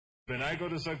When I go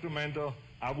to Sacramento,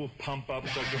 I will pump up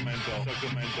Sacramento.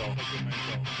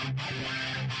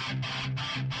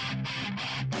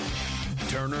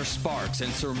 Turner Sparks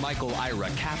and Sir Michael Ira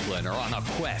Kaplan are on a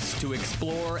quest to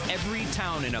explore every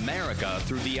town in America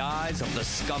through the eyes of the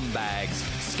scumbags,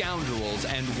 scoundrels,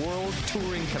 and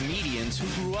world-touring comedians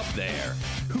who grew up there.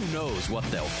 Who knows what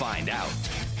they'll find out?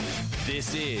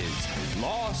 This is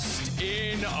Lost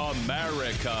in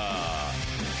America.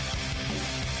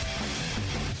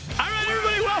 All right,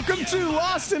 everybody, welcome to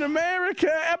Lost in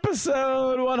America,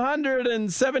 episode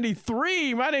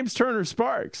 173. My name's Turner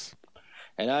Sparks.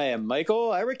 And I am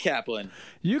Michael Ira Kaplan.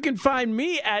 You can find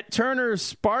me at Turner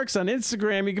Sparks on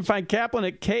Instagram. You can find Kaplan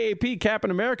at KAP, Kaplan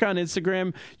America on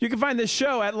Instagram. You can find this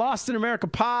show at Lost in America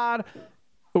Pod.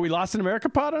 Are we Lost in America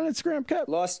Pod on Instagram, Cap?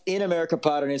 Lost in America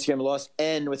Pod on Instagram. Lost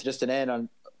N with just an N on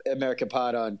America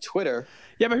Pod on Twitter.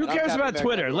 Yeah, but who cares about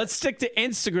Twitter? Let's stick to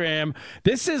Instagram.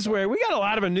 This is where we got a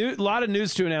lot of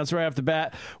news to announce right off the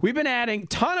bat. We've been adding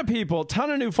ton of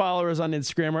new followers on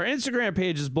Instagram. Our Instagram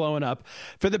page is blowing up.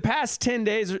 For the past 10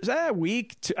 days, a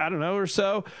week, or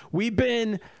so, we've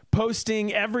been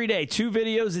posting every day, 2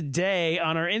 videos a day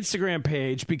on our Instagram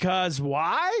page. Because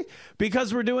why?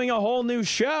 Because we're doing a whole new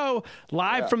show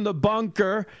live from the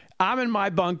bunker. I'm in my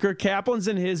bunker. Kaplan's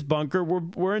in his bunker.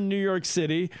 We're in New York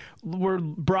City. We're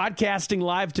broadcasting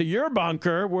live to your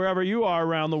bunker, wherever you are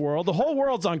around the world. The whole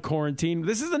world's on quarantine.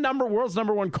 This is the world's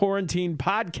number one quarantine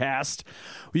podcast.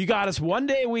 You got us 1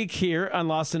 day a week here on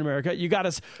Lost in America. You got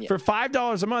us for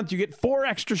 $5 a month. You get 4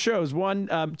 extra shows,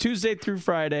 one Tuesday through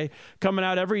Friday, coming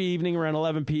out every evening around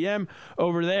 11 p.m.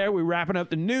 Over there, we're wrapping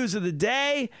up the news of the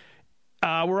day.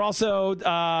 We're also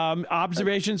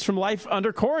observations from life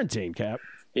under quarantine, Cap.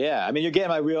 Yeah, I mean, you're getting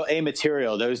my real A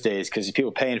material those days because people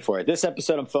are paying for it. This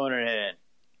episode, I'm phoning it in.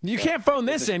 You can't phone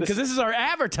this in because this is our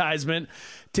advertisement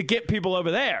to get people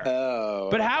over there. Oh.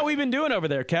 But how have we been doing over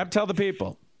there, Cap? Tell the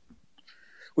people.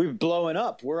 We're blowing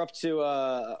up. We're up to,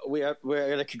 we're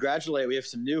going to congratulate. We have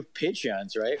some new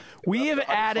Patreons, right? We have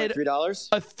added $3.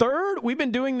 a third. We've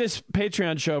been doing this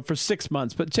Patreon show for 6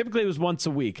 months, but typically it was once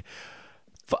a week.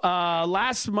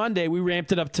 Last Monday, we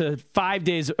ramped it up to 5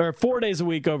 days or 4 days a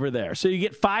week over there. So you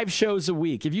get 5 shows a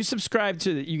week. If you subscribe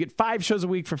to it, you get 5 shows a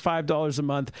week for $5 a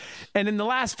month. And in the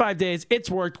last 5 days, it's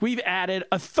worked. We've added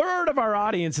a third of our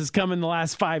audience has come in the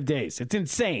last 5 days. It's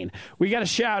insane. We got a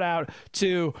shout out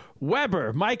to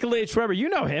Weber, Michael H. Weber. You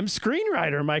know him,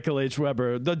 screenwriter Michael H.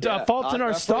 Weber, the Fault in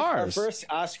Our Stars. Our first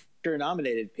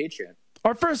Oscar-nominated Patreon.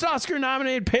 Our first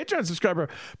Oscar-nominated Patreon subscriber.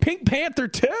 Pink Panther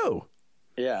 2.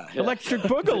 Yeah. Electric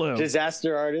Boogaloo.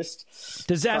 Disaster Artist.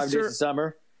 5 Days of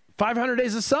Summer. 500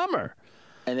 Days of Summer.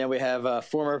 And then we have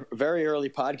former very early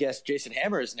podcast Jason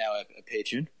Hammer is now a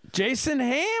patron. Jason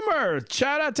Hammer.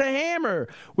 Shout out to Hammer.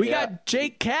 We got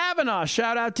Jake Kavanaugh.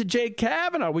 Shout out to Jake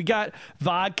Kavanaugh. We got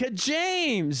Vodka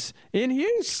James in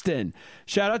Houston.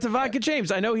 Shout out to Vodka James.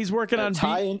 I know he's working on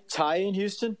Ty in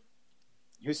Houston.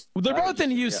 They're both in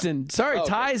Houston. Yeah. Sorry,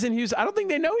 Ty is in Houston. I don't think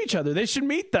they know each other. They should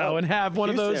meet, though, and have one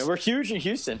of those. We're huge in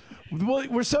Houston. Well,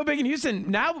 we're so big in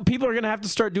Houston. Now people are going to have to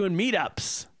start doing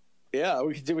meetups. Yeah,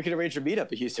 we could arrange a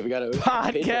meetup in Houston. We got to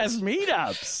podcast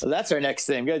meetups. So that's our next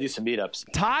thing. We got to do some meetups.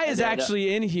 Ty is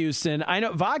actually in Houston. I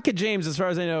know Vodka James, as far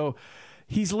as I know,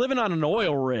 he's living on an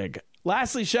oil rig.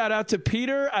 Lastly, shout out to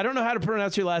Peter. I don't know how to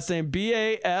pronounce your last name.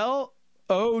 Balogh.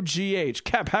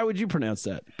 Cap, how would you pronounce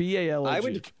that?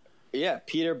 Balogh. Yeah,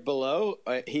 Peter Below.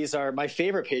 He's my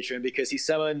favorite patron because he's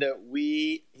someone that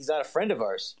he's not a friend of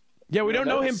ours. Yeah, we don't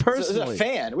know him personally. He's a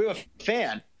fan. We have a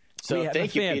fan. So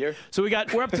thank you, Peter. So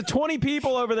we're up to 20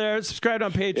 people over there subscribed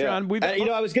on Patreon.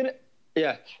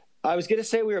 Yeah. I was gonna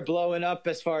say we were blowing up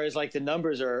as far as like the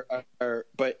numbers are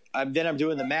but I'm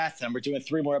doing the math and we're doing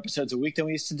 3 more episodes a week than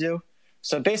we used to do.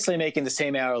 So basically making the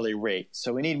same hourly rate.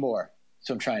 So we need more.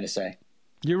 That's what I'm trying to say.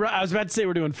 You're right. I was about to say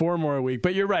we're doing 4 more a week,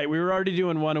 but you're right. We were already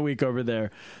doing 1 a week over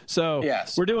there. So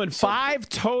we're doing 5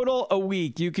 total a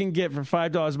week you can get for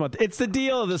 $5 a month. It's the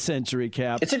deal of the century,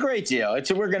 Cap. It's a great deal.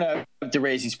 We're going to have to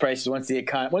raise these prices once we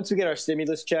get our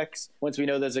stimulus checks, once we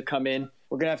know those have come in.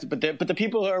 We're going to have to, but the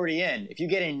people who are already in, if you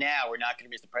get in now, we're not going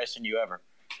to raise the price on you ever.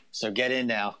 So get in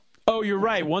now. Oh, you're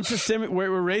right. Once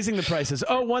we're raising the prices.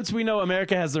 Oh, once we know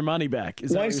America has their money back.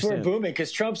 Once we're booming,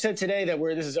 because Trump said today that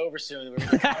this is over soon.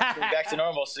 We're back to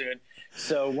normal soon.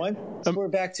 So once we're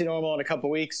back to normal in a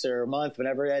couple weeks or a month,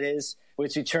 whenever that is,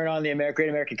 once we turn on the Great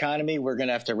American economy, we're going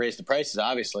to have to raise the prices,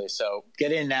 obviously. So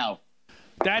get in now.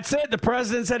 That's it. The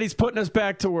president said he's putting us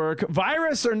back to work.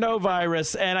 Virus or no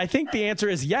virus? And I think the answer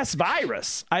is yes,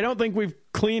 virus. I don't think we've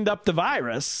cleaned up the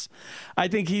virus. I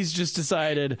think he's just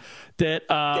decided that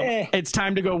it's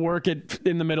time to go work it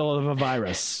in the middle of a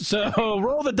virus. So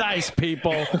roll the dice,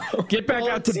 people. Get back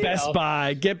out to Best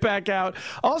Buy. Get back out.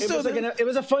 Also, it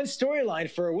was a fun storyline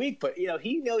for a week, but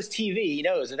he knows TV. He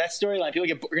knows that storyline. People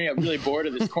get really bored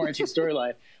of this quarantine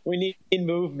storyline. We need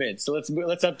movement, so let's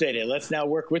update it. Let's now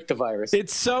work with the virus.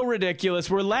 It's so ridiculous.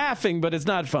 We're laughing, but it's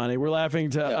not funny. We're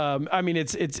laughing to. I mean,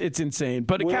 it's insane.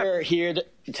 But we're here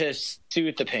to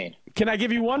soothe the pain. Can I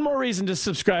give you one more reason to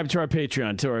subscribe to our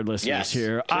Patreon, to our listeners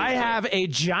here? I have a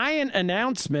giant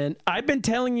announcement. I've been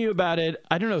telling you about it,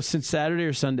 I don't know, since Saturday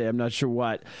or Sunday. I'm not sure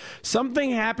what.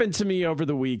 Something happened to me over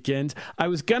the weekend. I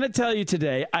was going to tell you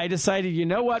today. I decided, you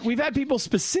know what? We've had people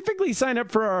specifically sign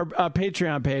up for our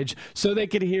Patreon page so they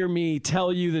could hear me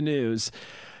tell you the news.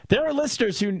 There are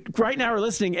listeners who right now are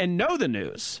listening and know the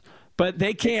news, but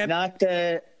they can't.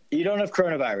 You don't have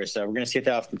coronavirus, though. We're going to get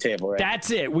that off the table, right? That's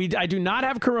it. I do not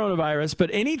have coronavirus, but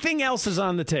anything else is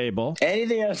on the table.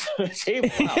 Anything else on the table?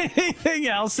 Wow. Anything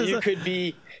else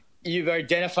is... You're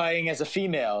identifying as a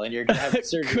female, and you're going to have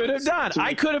surgery. Could have done.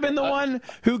 I could have been the one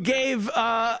who gave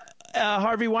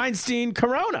Harvey Weinstein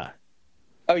corona.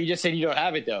 Oh, you just said you don't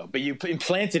have it, though, but you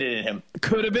implanted it in him.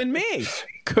 Could have been me.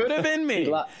 Could have been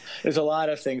me. There's a lot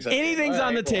of things. Anything's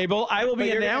on the table. I will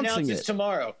be announcing it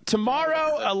tomorrow.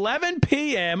 Tomorrow, 11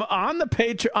 p.m. on the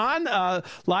Patreon,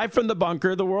 live from the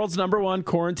bunker, the world's #1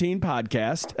 quarantine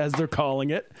podcast, as they're calling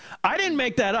it. I didn't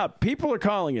make that up. People are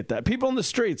calling it that. People in the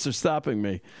streets are stopping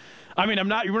me. I mean,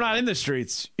 we're not in the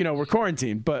streets. We're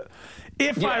quarantined, but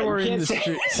if I were in the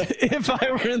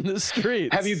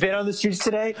streets. Have you been on the streets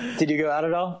today? Did you go out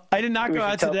at all? I did not go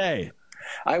out today.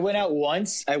 I went out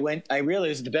once. I realized it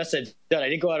was the best I'd done. I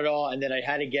didn't go out at all. And then we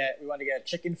wanted to get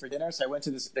chicken for dinner. So I went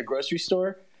to the grocery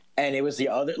store, and it was the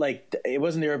other, it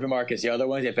wasn't the Urban Markets. The other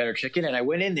ones had better chicken. And I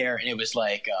went in there, and it was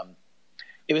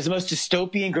it was the most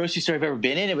dystopian grocery store I've ever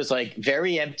been in. It was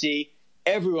very empty.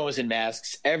 Everyone was in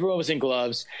masks. Everyone was in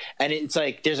gloves. And it's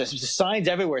there's signs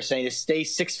everywhere saying to stay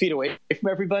 6 feet away from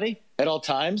everybody at all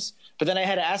times. But then I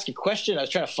had to ask a question. I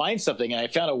was trying to find something, and I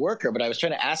found a worker, but I was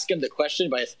trying to ask him the question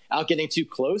without getting too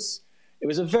close.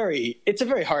 It's a very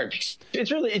hard.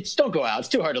 Don't go out. It's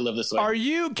too hard to live this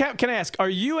way. Can I ask, are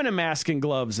you in a mask and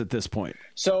gloves at this point?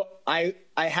 So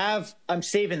I'm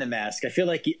saving the mask. I feel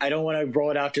like I don't want to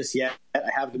roll it out just yet. I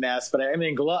have the mask, but I'm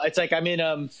in gloves. It's I'm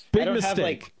in, big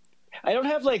mistake. I don't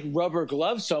have rubber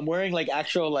gloves, so I'm wearing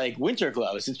actual winter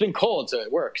gloves. It's been cold, so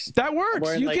it works. That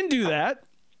works. You can do that.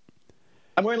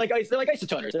 I'm wearing they're like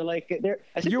isotoners.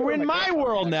 You're in my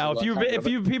world now. If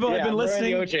you people have been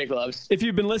listening, OJ gloves. If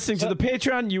you've been listening to the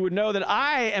Patreon, you would know that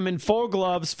I am in full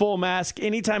gloves, full mask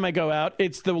anytime I go out.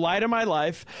 It's the light of my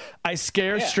life. I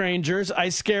scare strangers. I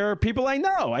scare people I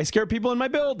know. I scare people in my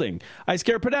building. I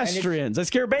scare pedestrians. I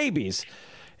scare babies.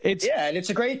 And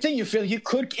it's a great thing. You feel you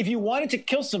could, if you wanted to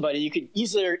kill somebody, it's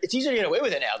easier to get away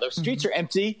with it now. The streets are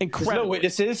empty. Incredible. There's no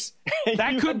witnesses.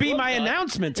 That could be my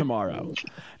announcement tomorrow.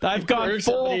 I've gone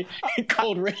full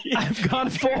I've gone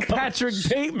full Patrick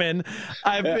Bateman.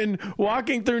 I've been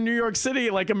walking through New York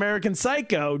City like American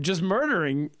Psycho, just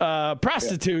murdering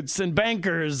prostitutes and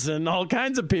bankers and all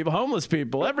kinds of people, homeless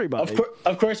people, everybody.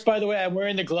 Of course, by the way, I'm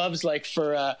wearing the gloves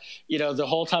for the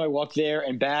whole time I walk there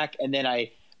and back, and then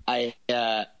I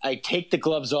take the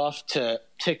gloves off to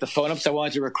take the phone up. So I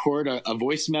wanted to record a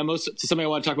voice memo to somebody I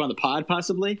want to talk about on the pod,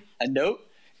 possibly a note.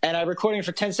 And I'm recording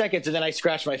for 10 seconds, and then I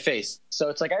scratch my face. So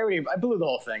it's I blew the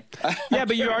whole thing. Yeah,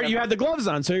 but you had the gloves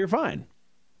on, so you're fine.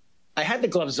 I had the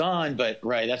gloves on, but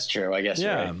right, that's true, I guess.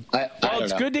 Yeah. Right.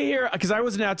 It's good to hear, because I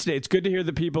wasn't out today. It's good to hear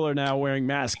that people are now wearing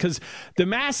masks, because the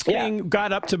mask thing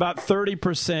got up to about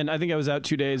 30%. I think I was out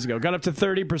 2 days ago. Got up to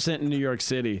 30% in New York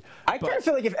City. I kind of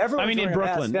feel like if everyone's wearing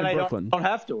Brooklyn, a mask, then I don't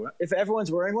have to. If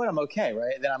everyone's wearing one, I'm okay,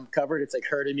 right? Then I'm covered. It's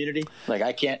herd immunity.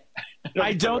 I can't.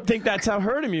 I don't think that's how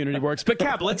herd immunity works. But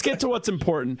Cap, let's get to what's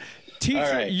important.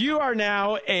 Teacher, you are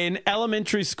now an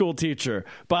elementary school teacher.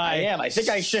 I am. I think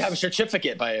I should have a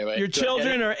certificate, by the way. Your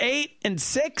children are 8 and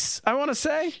 6, I want to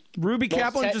say. Ruby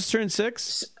Kaplan just turned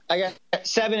 6. I got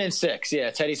 7 and 6.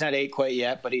 Yeah, Teddy's not 8 quite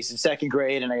yet, but he's in 2nd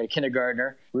grade, and I got a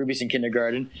kindergartner. Ruby's in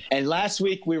kindergarten. And last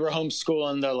week we were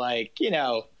homeschooling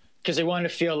because they wanted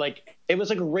to feel it was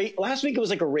a race. Last week it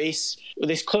was a race.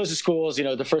 They closed the schools,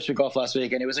 the first week off last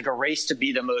week, and it was a race to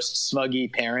be the most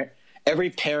smuggy parent.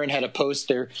 Every parent had to post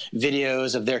their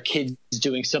videos of their kids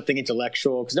doing something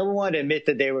intellectual because no one wanted to admit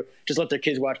that they were just let their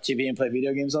kids watch TV and play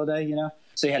video games all day,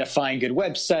 So you had to find good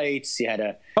websites. You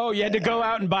had to go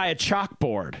out and buy a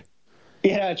chalkboard.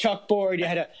 You had a chalkboard. You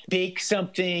had to bake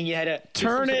something. You had to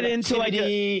turn it into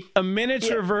a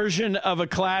miniature version of a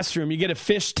classroom. You get a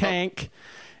fish tank.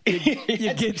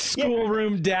 You get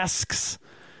schoolroom desks.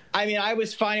 I mean, I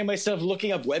was finding myself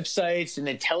looking up websites and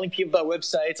then telling people about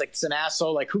websites, like some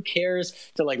asshole, like who cares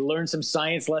to like learn some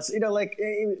science lesson, like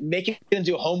making them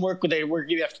do homework with their work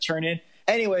you have to turn in.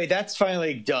 Anyway, that's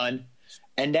finally done.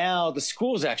 And now the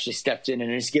school's actually stepped in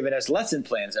and is giving us lesson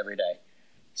plans every day.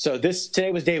 So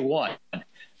today was day one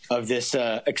of this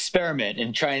experiment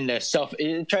and trying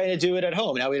to do it at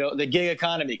home. Now the gig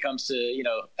economy comes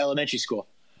to, elementary school.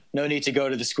 No need to go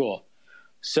to the school.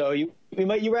 So you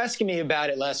were asking me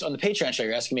about it last on the Patreon show.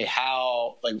 You're asking me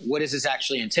what does this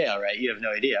actually entail, right? You have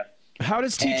no idea. How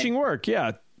does teaching work?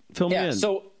 Yeah. Fill me in.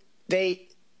 So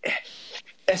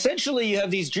essentially you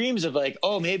have these dreams of like,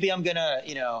 oh, maybe I'm going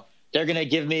to, they're going to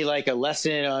give me like a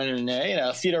lesson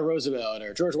on, Theodore Roosevelt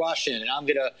or George Washington, and I'm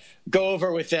going to go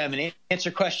over with them and answer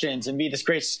questions and be this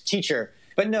great teacher.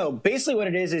 But no, basically what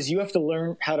it is you have to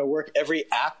learn how to work every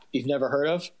app you've never heard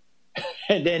of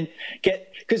and then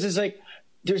because it's like,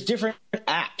 there's different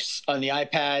apps on the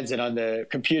iPads and on the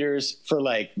computers for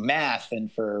like math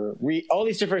and for all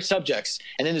these different subjects.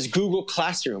 And then there's Google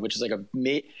Classroom, which is like and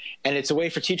it's a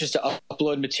way for teachers to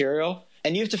upload material.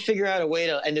 And you have to figure out a way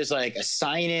and there's like a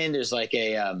sign in, there's like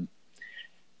you have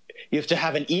to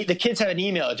have the kids have an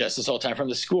email address this whole time from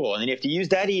the school. And then you have to use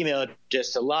that email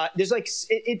address a lot. There's like,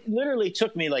 it literally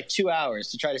took me like 2 hours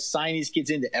to try to sign these kids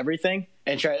into everything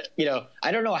and try,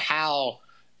 I don't know how.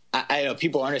 I know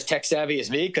people aren't as tech savvy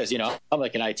as me because, I'm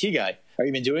like an IT guy. Are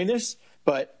you been doing this?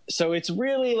 But so it's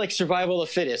really like survival of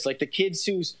the fittest. Like the kids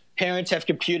whose parents have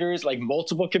computers, like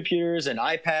multiple computers and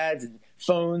iPads and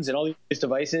phones and all these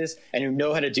devices and who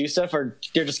know how to do stuff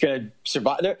they're just going to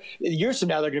survive. Years from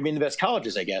now, they're going to be in the best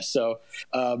colleges, I guess. So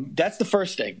that's the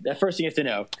first thing. That first thing you have to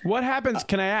know. What happens?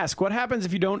 Can I ask, what happens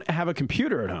if you don't have a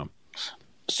computer at home?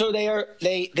 So they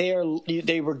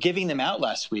were giving them out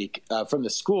last week from the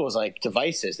schools, like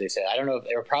devices. They said, I don't know if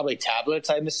they were probably tablets,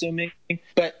 I'm assuming,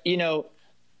 but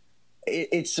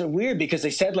it's so weird because they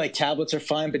said like tablets are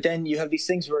fine, but then you have these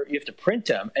things where you have to print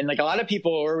them. And like a lot of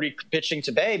people are already pitching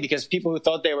to Bay because people who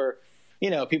thought they were,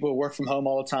 people who work from home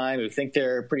all the time, who think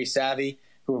they're pretty savvy,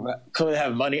 who clearly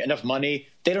have enough money,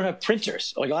 they don't have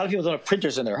printers. Like a lot of people don't have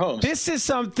printers in their homes. This is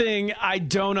something I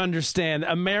don't understand.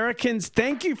 Americans,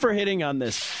 thank you for hitting on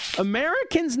this.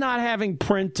 Americans not having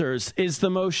printers is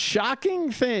the most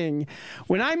shocking thing.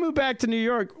 When I moved back to New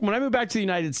York, when I moved back to the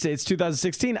United States,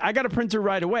 2016, I got a printer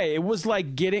right away. It was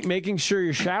like making sure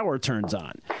your shower turns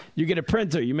on. You get a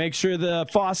printer. You make sure the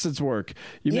faucets work.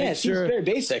 It seems very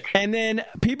basic. And then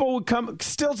people would come,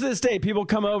 still to this day, people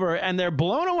come over and they're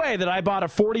blown away that I bought a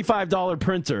 $45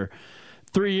 printer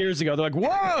 3 years ago. They're like,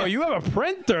 whoa, you have a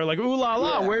printer. Like, ooh la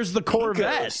la, where's the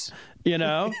Corvette? And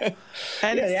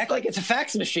they act like it's a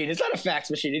fax machine. It's not a fax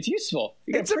machine. It's useful.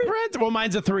 It's a print. Well,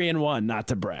 mine's a 3-in-1, not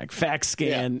to brag. Fax,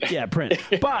 scan, print.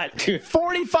 But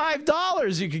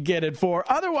 $45 you could get it for.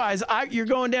 Otherwise, you're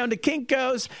going down to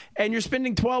Kinko's and you're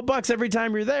spending $12 every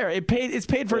time you're there. It's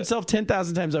paid for itself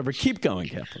 10,000 times over. Keep going,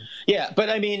 Kaplan. Yeah, but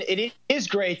I mean, it is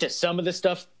great that some of the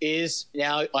stuff is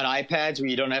now on iPads where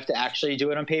you don't have to actually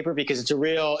do it on paper because it's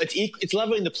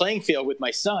leveling the playing field with my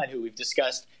son, who we've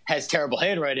discussed has terrible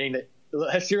handwriting, that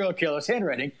has serial killer's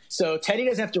handwriting. So Teddy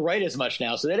doesn't have to write as much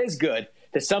now. So that is good.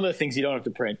 That some of the things you don't have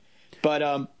to print.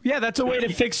 But that's a way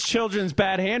to fix children's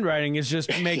bad handwriting is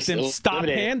just make them stop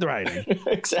handwriting.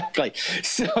 Exactly.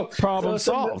 So problem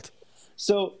solved.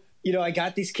 So I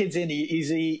got these kids in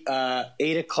easy.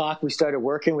 8 o'clock we started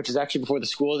working, which is actually before the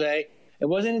school day. It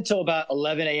wasn't until about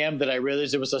 11 a.m. that I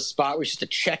realized there was a spot where you just to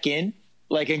check in.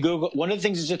 Like in Google, one of the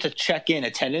things is just to check in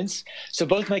attendance. So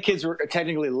both my kids were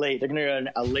technically late. They're going to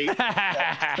get a late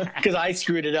because I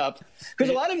screwed it up. Because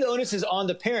a lot of the onus is on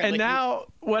the parent. And now,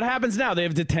 what happens now? They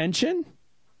have detention?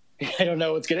 I don't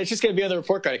know what's going to. It's just going to be on the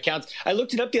report card. It counts. I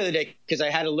looked it up the other day because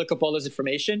I had to look up all this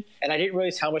information, and I didn't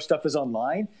realize how much stuff was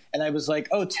online. And I was like,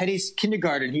 oh, Teddy's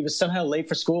kindergarten. He was somehow late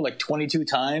for school like 22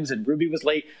 times, and Ruby was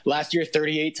late last year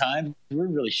 38 times. We're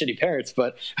really shitty parents,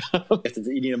 but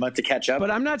you need a month to catch up. But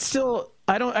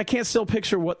I can't still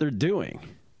picture what they're doing.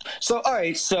 So, all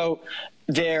right. So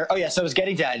so I was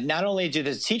getting to that. Not only do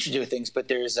the teacher do things, but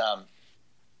there's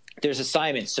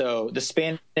assignments. So the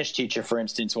Spanish teacher, for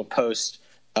instance, will post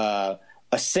a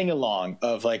sing-along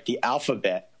of like the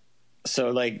alphabet.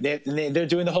 So like they're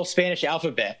doing the whole Spanish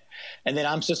alphabet, and then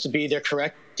I'm supposed to be there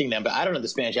correcting them, but I don't know the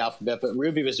Spanish alphabet, but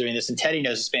Ruby was doing this, and Teddy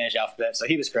knows the Spanish alphabet, so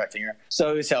he was correcting her. So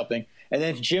he was helping. And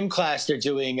then gym class, they're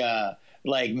doing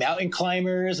like mountain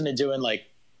climbers, and they're doing like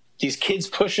these kids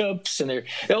push-ups, and they're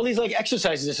all these like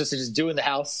exercises they're supposed to just do in the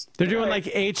house. They're doing like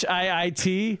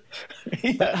HIIT,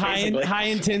 Yeah, high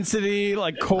intensity,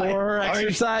 like core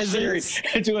exercises.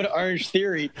 They're doing Orange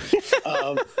Theory.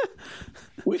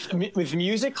 With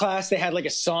music class, they had like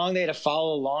a song they had to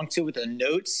follow along to with the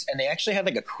notes, and they actually had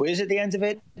like a quiz at the end of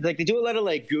it. Like they do a lot of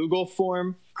like Google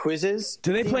form quizzes.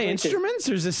 Do they play instruments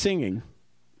or is it singing?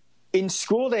 In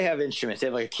school, they have instruments. They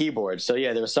have like a keyboard. So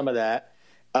yeah, there was some of that.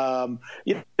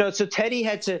 So Teddy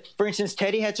had to, for instance,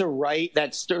 write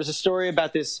that. There was a story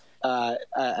about this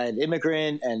an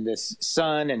immigrant and this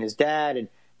son and his dad, and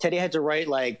Teddy had to write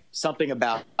like something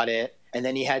about it, and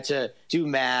then he had to do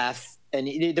math. And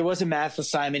there was a math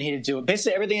assignment he had to do.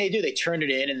 Basically, everything they do, they turn it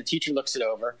in, and the teacher looks it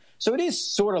over. So it is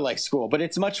sort of like school, but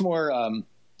it's much more,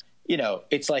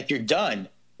 it's like you're done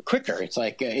quicker. It's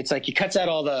like he cuts out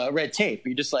all the red tape.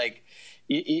 You're just like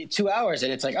 2 hours,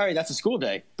 and it's like, all right, that's a school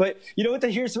day. But you know what?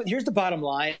 Here's the bottom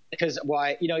line, because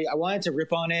why? I wanted to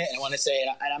rip on it, and I want to say,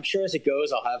 and I'm sure as it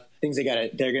goes, I'll have things they're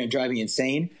going to drive me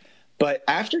insane. But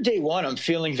after day one, I'm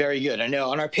feeling very good. I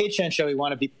know on our Patreon show, we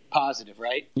want to be positive,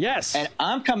 right? Yes. And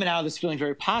I'm coming out of this feeling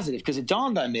very positive because it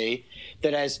dawned on me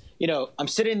that as, I'm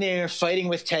sitting there fighting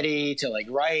with Teddy to like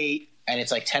write, and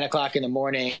it's like 10 o'clock in the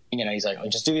morning. He's like,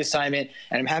 just do the assignment.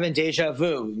 And I'm having deja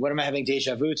vu. What am I having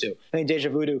deja vu to? I'm having deja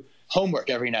vu to homework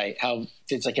every night. How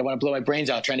it's like I want to blow my brains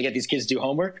out trying to get these kids to do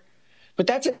homework. But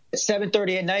that's at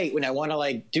 7:30 at night when I want to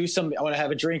like I want to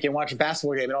have a drink and watch a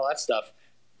basketball game and all that stuff.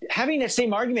 Having that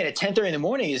same argument at 10:30 in the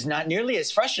morning is not nearly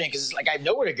as frustrating because it's like I have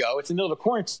nowhere to go. It's in the middle of a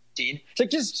quarantine. It's like,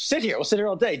 just sit here. We'll sit here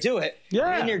all day. Do it. Yeah.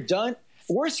 And then you're done.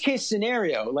 Worst case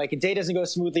scenario, like a day doesn't go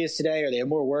as smoothly as today or they have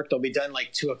more work, they'll be done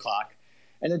like 2 o'clock.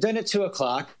 And they're done at 2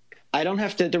 o'clock. I don't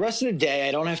have to – the rest of the day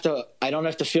I don't have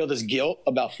to feel this guilt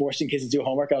about forcing kids to do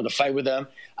homework. I don't have to fight with them.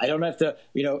 I don't have to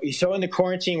 – you throw in the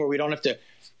quarantine where we don't have to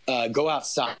go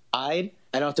outside. I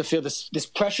don't have to feel this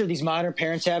pressure these modern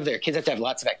parents have. Their kids have to have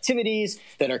lots of activities.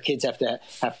 That our kids have to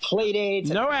have play dates.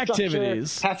 No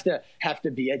activities. Have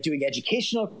to be doing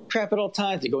educational crap at all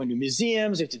times. They go into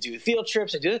museums. They have to do field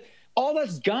trips. All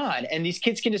that's gone, and these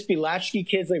kids can just be latchkey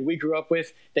kids like we grew up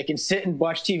with. They can sit and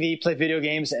watch TV, play video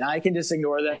games, and I can just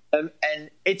ignore them. And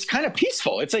it's kind of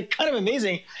peaceful. It's like kind of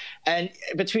amazing. And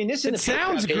between this and it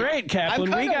sounds great,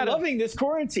 Kaplan. I'm loving this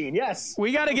quarantine. Yes,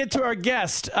 we got to get to our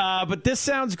guest, but this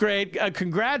sounds great.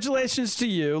 Congratulations to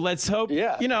you. Let's hope.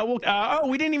 Yeah.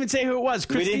 We didn't even say who it was.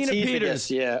 Christina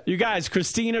Peters. Yeah. You guys,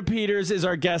 Christina Peters is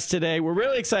our guest today. We're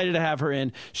really excited to have her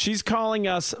in. She's calling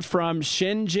us from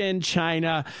Shenzhen,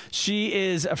 China. She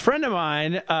is a friend of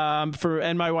mine,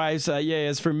 and my wife's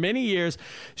is for many years.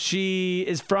 She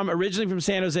is originally from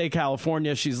San Jose,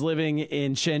 California. She's living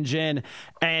in Shenzhen,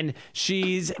 and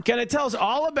she's going to tell us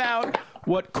all about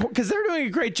because they're doing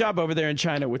a great job over there in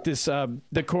China with this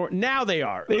now they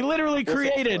literally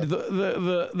created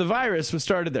the virus was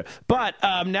started there, but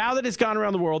now that it's gone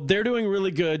around the world, they're doing a really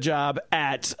good job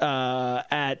at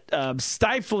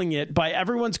stifling it by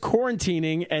everyone's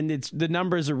quarantining, and the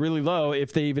numbers are really low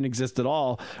if they even exist at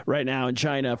all right now in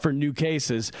China for new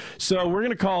cases. So we're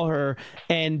going to call her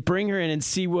and bring her in and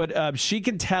see what she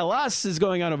can tell us is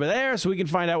going on over there, so we can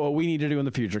find out what we need to do in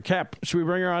the future. Cap, should we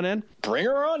bring her on in? Bring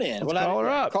her on in. Call her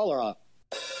up. Call her up.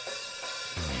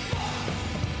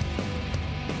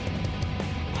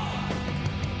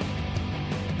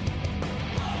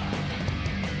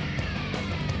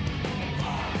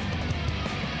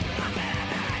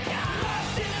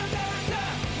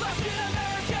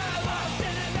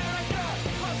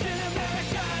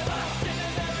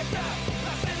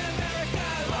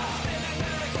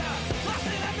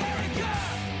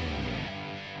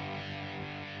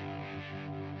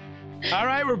 All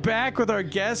right, we're back with our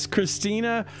guest,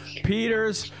 Christina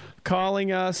Peters,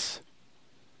 calling us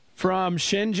from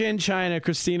Shenzhen, China.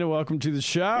 Christina, welcome to the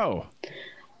show.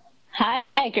 Hi,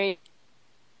 great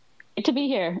to be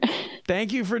here.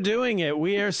 Thank you for doing it.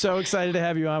 We are so excited to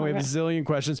have you on. We have a zillion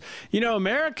questions.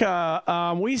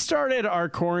 America, we started our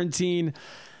quarantine,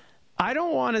 I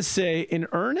don't want to say in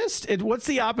earnest. What's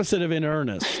the opposite of in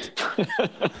earnest?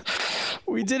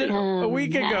 We did it a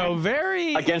week ago,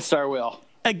 very... Against our will.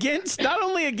 Not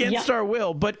only against our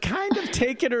will, but kind of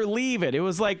take it or leave it. It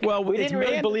was like, well, we didn't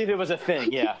really believe it was a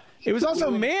thing. Yeah. It was also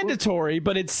mandatory,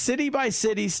 but it's city by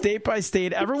city, state by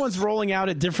state. Everyone's rolling out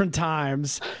at different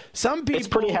times. Some people. It's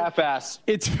pretty half-ass.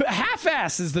 It's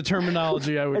half-ass is the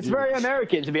terminology I would use. It's very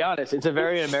American, to be honest. It's a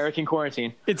very American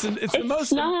quarantine. It's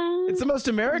the most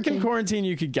American quarantine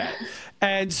you could get.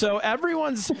 And so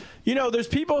everyone's, there's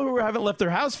people who haven't left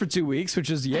their house for 2 weeks, which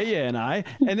is Yaya and I.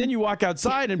 And then you walk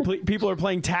outside and people are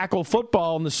playing tackle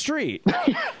football in the street.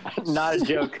 Not a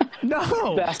joke.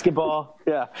 No. basketball.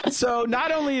 Yeah. So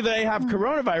not only do they have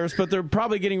coronavirus, but they're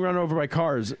probably getting run over by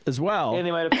cars as well. And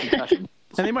they might have concussion.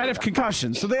 And they might have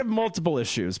concussions. So they have multiple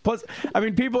issues. Plus, I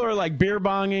mean, people are like beer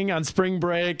bonging on spring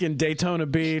break in Daytona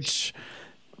Beach.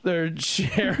 They're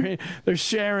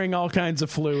sharing all kinds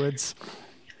of fluids.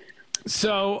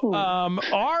 So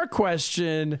our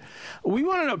question, we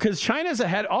want to know, because China's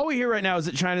ahead. All we hear right now is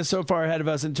that China's so far ahead of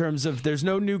us in terms of there's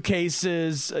no new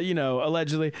cases,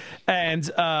 allegedly. And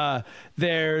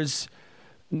there's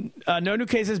no new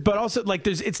cases, but also like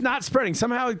it's not spreading.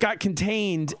 Somehow it got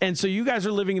contained. And so you guys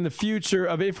are living in the future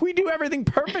of if we do everything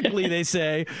perfectly, they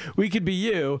say, we could be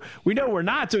you. We know we're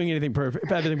not doing everything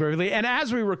perfectly. And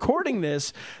as we're recording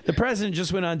this, the president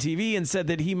just went on TV and said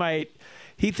that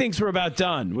he thinks we're about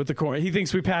done with the quarantine. He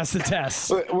thinks we passed the test.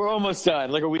 We're almost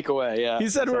done, like a week away. Yeah. He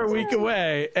said we're a week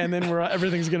away, and then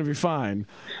everything's going to be fine.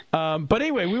 But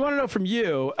anyway, we want to know from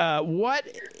you,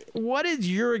 what is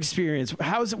your experience?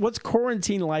 What's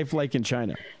quarantine life like in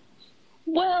China?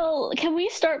 Well, can we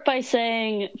start by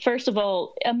saying, first of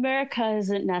all, America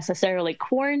isn't necessarily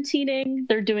quarantining.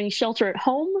 They're doing shelter at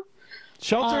home.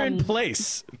 Shelter in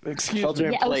place. Excuse me.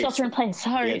 Shelter in place.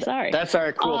 Sorry. That's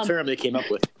our cool term they came up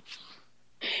with.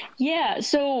 Yeah,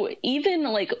 so even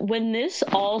like when this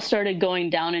all started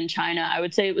going down in China, I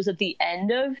would say it was at the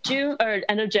end of June or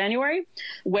end of January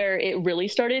where it really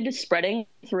started spreading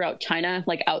throughout China,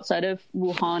 like outside of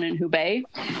Wuhan and Hubei.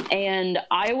 And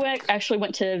I actually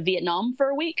went to Vietnam for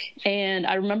a week, and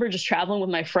I remember just traveling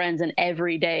with my friends and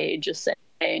every day just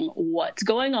saying, what's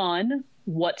going on?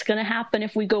 What's going to happen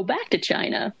if we go back to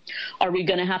China? Are we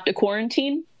going to have to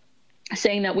quarantine?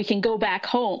 Saying that we can go back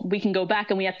home. We can go back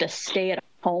and we have to stay at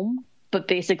home, but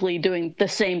basically doing the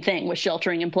same thing with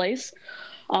sheltering in place.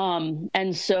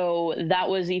 And so that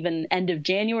was even end of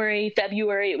January,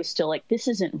 February. It was still like, this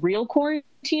isn't real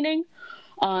quarantining.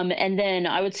 And then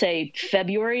I would say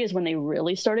February is when they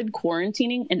really started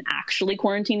quarantining and actually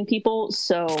quarantining people.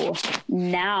 So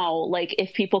now, like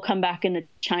if people come back into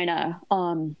China,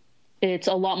 it's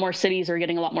a lot more cities are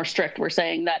getting a lot more strict. We're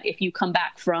saying that if you come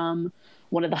back from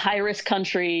one of the high-risk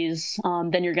countries,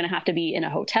 then you're going to have to be in a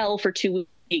hotel for 2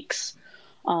 weeks.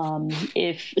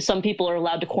 If some people are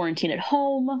allowed to quarantine at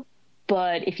home,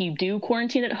 but if you do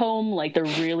quarantine at home, like they're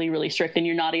really, really strict and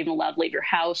you're not even allowed to leave your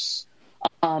house.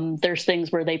 There's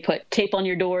things where they put tape on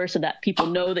your door so that people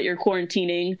know that you're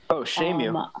quarantining. Oh, shame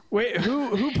you. Wait,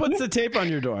 who puts the tape on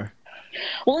your door?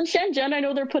 Well, in Shenzhen, I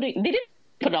know they didn't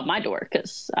put it on my door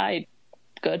because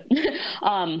good.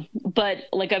 But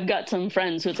like I've got some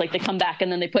friends who it's like they come back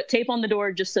and then they put tape on the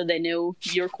door just so they know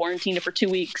you're quarantined for 2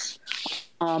 weeks.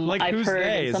 Like I've who's heard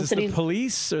they? Is this the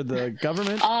police or the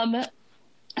government?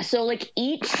 So like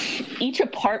each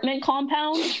apartment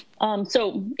compound.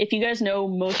 So if you guys know,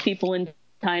 most people in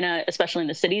China, especially in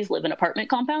the cities, live in apartment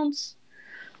compounds.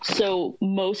 So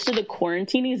most of the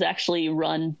quarantining is actually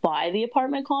run by the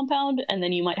apartment compound, and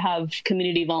then you might have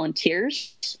community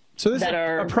volunteers. So this is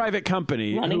a private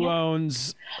company who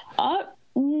owns...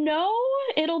 No,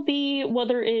 it'll be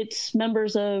whether it's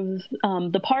members of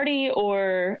the party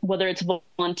or whether it's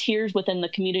volunteers within the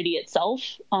community itself.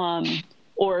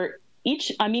 Or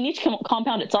each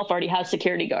compound itself already has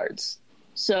security guards.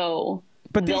 So...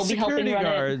 But the security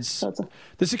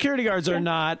guards are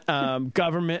not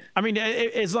government. I mean,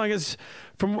 as long as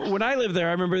from when I lived there,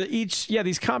 I remember that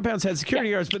these compounds had security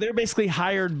guards, but they're basically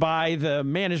hired by the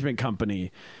management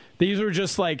company. These were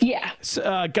just like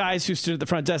guys who stood at the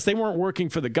front desk. They weren't working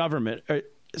for the government.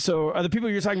 So are the people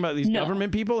you're talking about these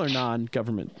government people or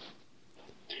non-government?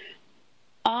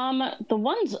 The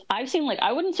ones I've seen, like,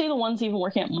 I wouldn't say the ones even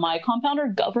working at my compound are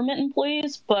government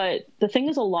employees, but the thing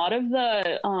is a lot of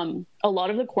the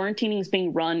quarantining is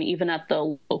being run even at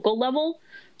the local level.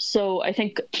 So I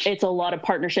think it's a lot of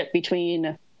partnership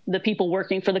between the people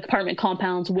working for the apartment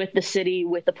compounds with the city,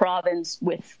 with the province,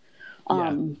 with,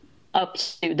 up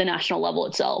to the national level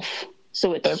itself.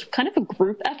 So it's kind of a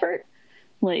group effort,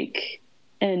 like,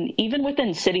 and even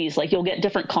within cities, like you'll get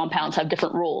different compounds have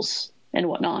different rules and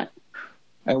whatnot.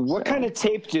 And what kind of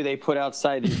tape do they put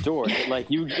outside your door? Like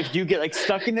if you get like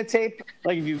stuck in the tape,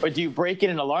 like or do you break it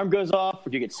and an alarm goes off, or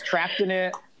do you get trapped in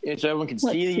it so everyone can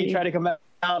see that you try to come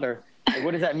out, or like,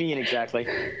 what does that mean exactly?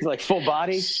 Is it like full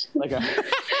body, like a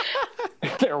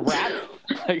wrap?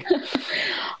 Like...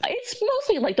 It's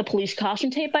mostly like the police caution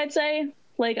tape, I'd say.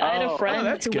 Like I had a friend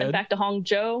who went back to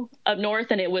Hongzhou up north,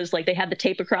 and it was like they had the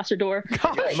tape across her door.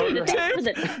 Caution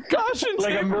tape.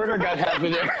 Like a murder got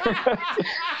happened there.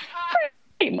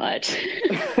 Pretty much.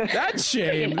 That's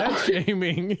shame. That's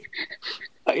shaming.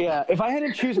 Yeah, if I had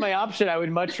to choose my option, I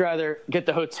would much rather get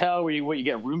the hotel where you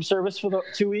get room service for the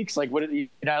 2 weeks. Like, you're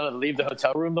not allowed to leave the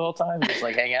hotel room the whole time and just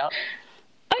like hang out.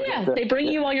 Oh yeah, they bring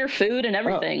you all your food and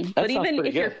everything. But even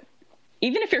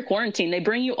if you're quarantined, they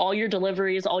bring you all your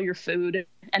deliveries, all your food,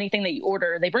 anything that you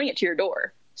order. They bring it to your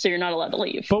door, so you're not allowed to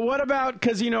leave. But what about,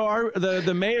 because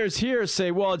the mayors here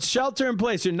say, well, it's shelter in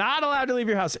place. You're not allowed to leave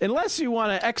your house unless you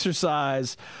want to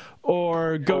exercise.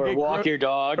 Or walk your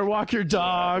dog.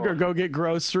 Or go get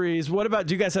groceries. What about,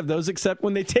 do you guys have those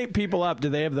when they tape people up, do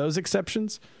they have those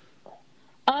exceptions?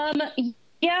 Yeah,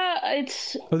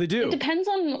 they do. It depends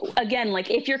on, again, like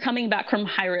if you're coming back from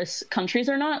high-risk countries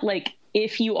or not. Like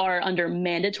if you are under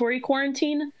mandatory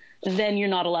quarantine, then you're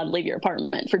not allowed to leave your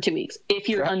apartment for 2 weeks. If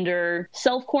you're under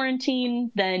self-quarantine,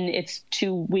 then it's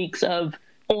 2 weeks of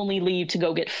only leave to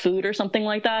go get food or something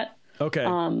like that. Okay.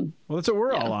 Well, that's what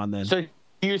we're all on then. So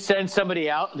do you send somebody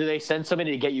out? Do they send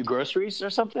somebody to get you groceries or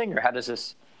something? Or how does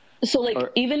this? So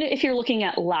even if you're looking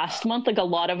at last month, like a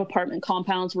lot of apartment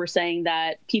compounds were saying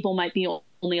that people might be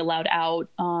only allowed out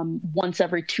once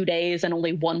every 2 days and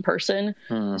only one person.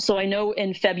 So I know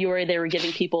in February they were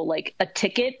giving people like a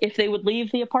ticket if they would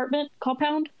leave the apartment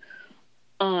compound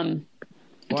to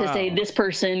say this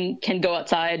person can go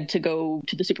outside to go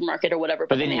to the supermarket or whatever,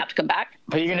 but then they have to come back.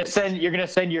 But you're gonna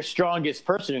send your strongest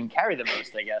person and carry the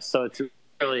most, I guess. So it's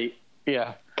really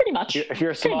pretty much. If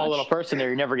you're a small little person there,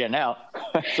 you're never getting out.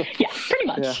 Yeah, pretty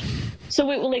much. Yeah.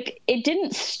 So it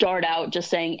didn't start out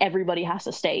just saying everybody has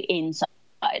to stay inside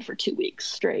for 2 weeks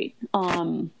straight.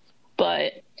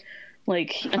 But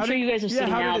I'm sure you guys have seen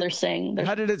now. They're saying.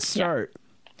 How did it start?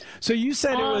 Yeah. So you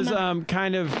said it was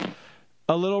kind of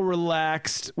a little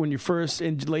relaxed when you first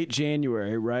in late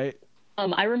January, right?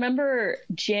 I remember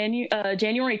January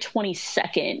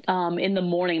 22nd, in the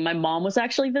morning, my mom was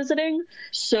actually visiting.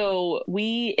 So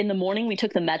in the morning, we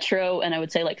took the metro, and I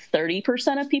would say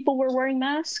 30% of people were wearing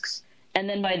masks. And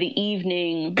then by the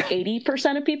evening,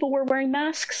 80% of people were wearing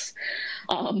masks.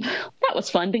 That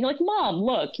was fun, being like, Mom,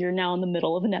 look, you're now in the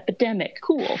middle of an epidemic.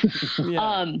 Cool.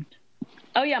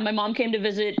 Yeah. My mom came to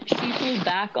visit. She flew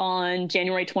back on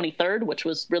January 23rd, which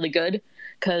was really good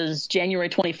because January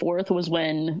 24th was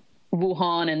when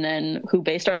Wuhan and then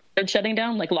Hubei started shutting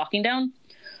down, locking down.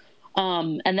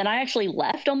 And then I actually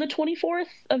left on the 24th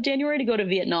of January to go to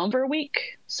Vietnam for a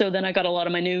week. So then I got a lot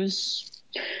of my news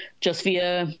just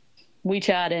via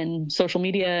WeChat and social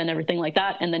media and everything like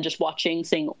that. And then just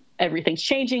seeing everything's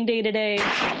changing day to day.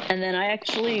 And then I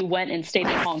actually went and stayed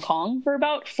in Hong Kong for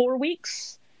about 4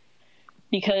 weeks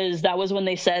because that was when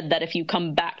they said that if you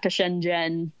come back to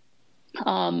Shenzhen,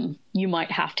 you might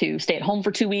have to stay at home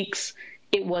for 2 weeks.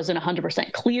 It wasn't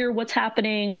 100% clear what's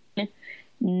happening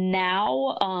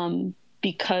now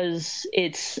because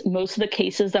most of the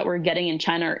cases that we're getting in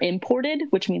China are imported,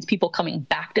 which means people coming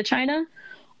back to China.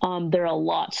 They're a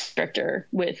lot stricter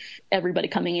with everybody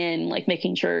coming in,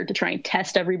 making sure to try and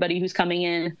test everybody who's coming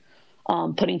in,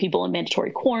 putting people in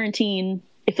mandatory quarantine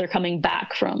if they're coming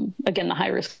back from, again, the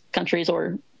high-risk countries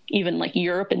or even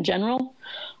Europe in general,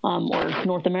 or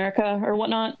North America or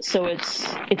whatnot. So it's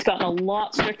gotten a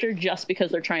lot stricter just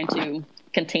because they're trying to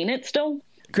contain it still.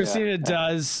 Christina,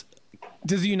 does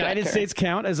the United States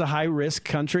count as a high-risk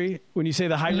country? When you say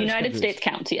the high-risk United States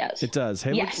counts, yes. It does.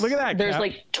 Hey, yes. Look at that. There's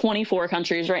 24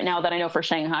 countries right now that I know for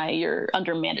Shanghai you're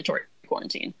under mandatory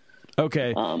quarantine.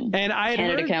 Okay. And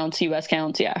Canada counts, U.S.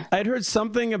 counts, yeah. I'd heard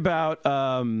something about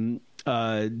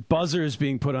buzzers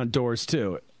being put on doors,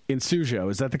 too. In Suzhou,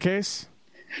 is that the case?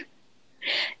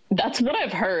 That's what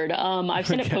I've heard. I've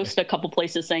seen it posted a couple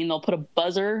places saying they'll put a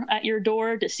buzzer at your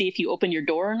door to see if you open your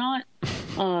door or not.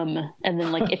 And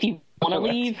then, if you want to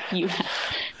leave, you.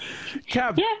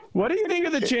 Cap, what do you think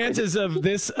of the chances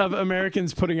of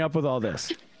Americans putting up with all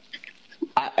this?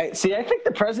 I think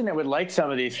the president would like some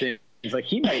of these things.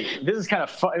 This is kind of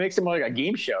fun. It makes it more like a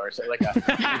game show or something.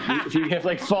 If you have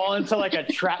fall into a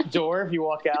trap door if you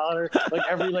walk out, or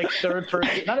every third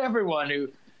person, not everyone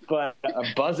but a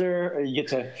buzzer, or you get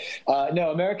to.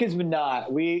 No, Americans would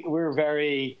not. We're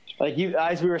very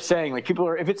as we were saying, people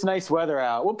are. If it's nice weather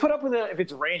out, we'll put up with it. If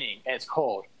it's raining and it's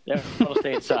cold, we'll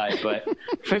stay inside. But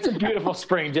if it's a beautiful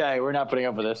spring day, we're not putting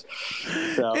up with this.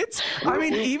 So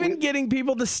even getting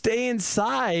people to stay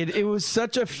inside, it was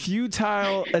such a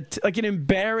futile, an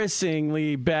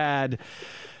embarrassingly bad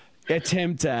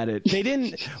attempt at it. They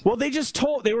didn't. Well, they just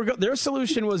told their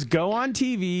solution was go on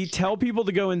TV, tell people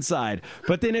to go inside,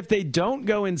 but then if they don't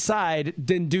go inside,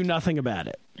 then do nothing about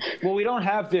it. Well, we don't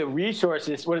have the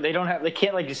resources. They don't have. They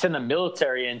can't just send the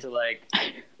military into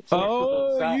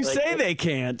you say they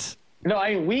can't.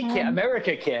 No, we can't.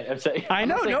 America can't. I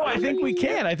know. No, I think we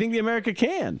can. I think the America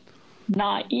can.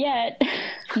 Not yet.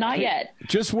 Not yet.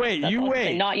 Just wait. You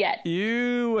wait. Not yet.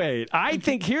 You wait. I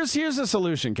think here's a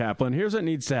solution, Kaplan. Here's what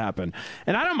needs to happen.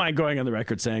 And I don't mind going on the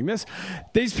record saying this.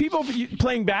 These people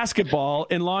playing basketball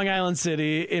in Long Island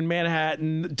City, in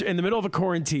Manhattan, in the middle of a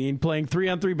quarantine, playing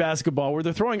 3-on-3 basketball where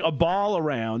they're throwing a ball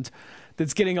around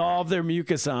that's getting all of their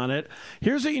mucus on it.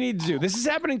 Here's what you need to do. This is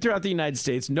happening throughout the United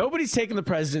States. Nobody's taking the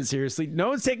president seriously. No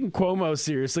one's taking Cuomo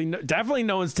seriously. Definitely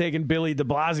no one's taking Billy de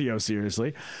Blasio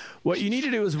seriously. What you need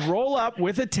to do is roll up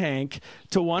with a tank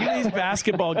to one of these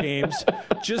basketball games.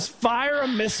 Just fire a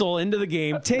missile into the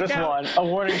game. Take This out one, a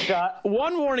warning shot.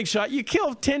 one warning shot. You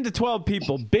kill 10 to 12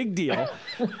 people. Big deal.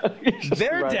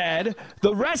 They're Right. dead.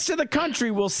 The rest of the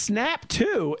country will snap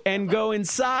to and go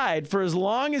inside for as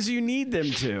long as you need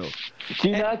them to.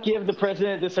 Do not give the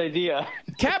president this idea.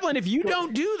 Kaplan, if you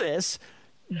don't do this,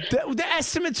 the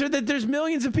estimates are that there's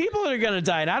millions of people that are going to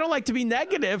die. And I don't like to be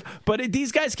negative, but if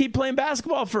these guys keep playing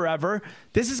basketball forever,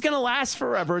 this is going to last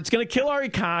forever. It's going to kill our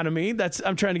economy.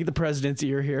 I'm trying to get the president's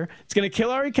ear here. It's going to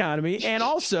kill our economy. And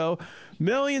also,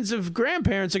 millions of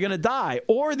grandparents are going to die.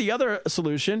 Or the other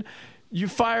solution, you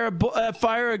fire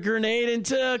a grenade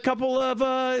into a couple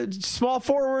of small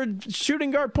forward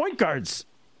shooting guard point guards,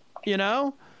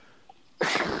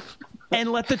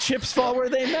 and let the chips fall where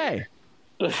they may.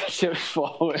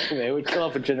 They would kill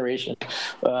off a generation.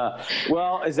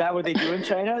 Well, is that what they do in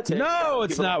China? No,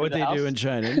 it's not what they do in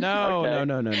China. No, Okay.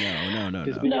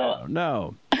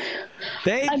 no.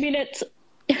 I mean, it's.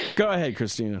 Go ahead,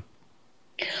 Christina.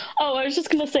 Oh, I was just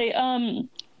going to say,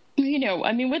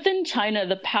 within China,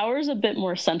 the power is a bit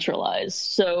more centralized.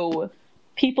 So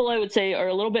people, I would say, are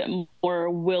a little bit more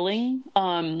willing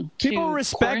People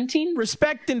to quarantine.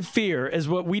 respect and fear is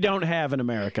what we don't have in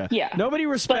America. Yeah. Nobody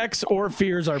respects or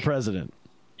fears our president.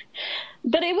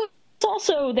 But it was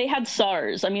also, they had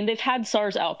SARS. I mean, they've had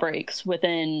SARS outbreaks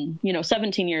within,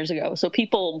 17 years ago. So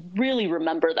people really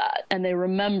remember that. And they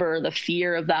remember the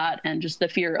fear of that and just the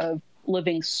fear of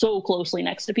living so closely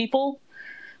next to people.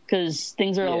 Because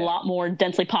things are a lot more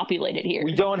densely populated here.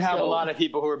 We don't have a lot of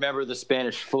people who remember the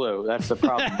Spanish flu. That's the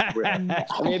problem.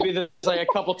 Maybe there's like a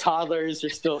couple toddlers are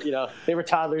still, they were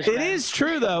toddlers. It is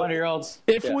true, though. 20-year-olds.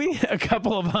 If we, a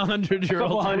couple of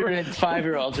 100-year-olds.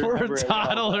 105-year-olds were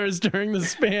toddlers during the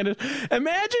Spanish.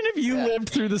 Imagine if you lived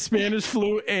through the Spanish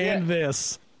flu and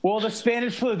this. Well, the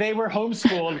Spanish flu, they were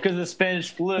homeschooled because of the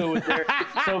Spanish flu.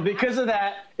 So because of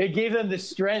that, it gave them the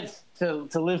strength to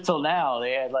live till now.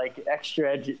 They had like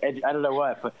extra, I don't know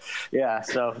what, but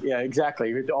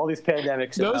exactly. All these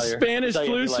pandemics. Those Spanish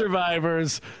flu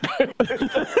survivors.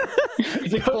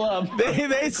 It's a club. They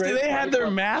had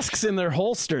their masks in their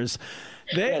holsters.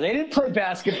 They didn't play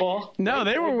basketball. No,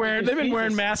 they've been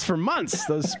wearing masks for months,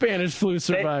 those Spanish flu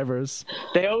survivors.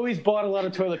 They always bought a lot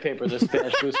of toilet paper, those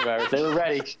Spanish flu survivors. They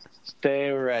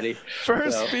were ready.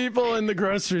 First people in the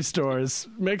grocery stores.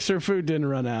 Make sure food didn't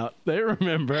run out. They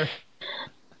remember.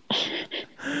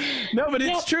 No, but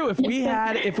it's true. If we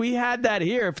had that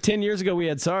here, if 10 years ago we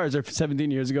had SARS or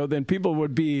 17 years ago, then people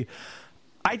would be.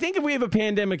 I think if we have a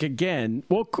pandemic again,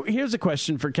 well, here's a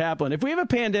question for Kaplan. If we have a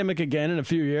pandemic again in a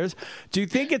few years, do you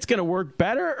think it's going to work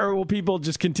better, or will people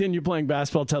just continue playing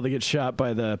basketball until they get shot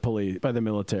by the police, by the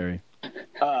military?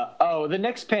 The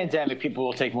next pandemic people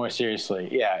will take more seriously.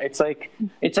 Yeah, it's like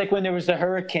when there was the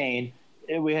hurricane.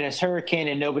 We had this hurricane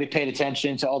and nobody paid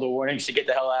attention to all the warnings to get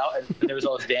the hell out, and there was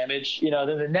all this damage. Then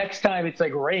the next time it's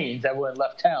like rains, everyone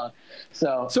left town.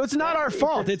 So it's not our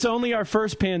fault. It's only our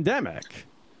first pandemic.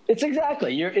 It's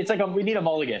exactly. It's like we need a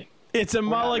mulligan. It's a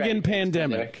mulligan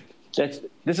pandemic.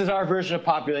 This is our version of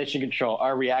population control.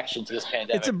 Our reaction to this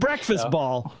pandemic. It's a breakfast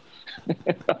ball.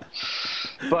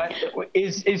 But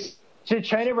is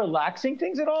China relaxing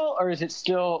things at all, or is it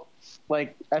still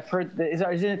like I've heard?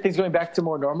 Isn't things going back to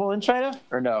more normal in China,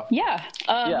 or no? Yeah,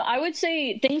 I would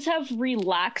say things have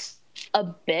relaxed a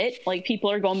bit. Like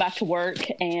people are going back to work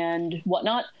and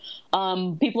whatnot.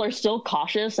 People are still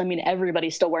cautious. I mean,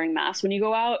 everybody's still wearing masks when you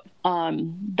go out.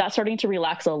 That's starting to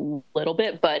relax a little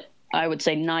bit, but I would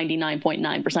say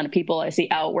 99.9% of people I see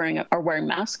out are wearing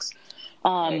masks.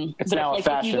 It's but now a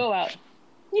fashion. If you go out,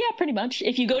 yeah, pretty much.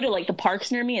 If you go to like the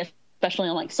parks near me, especially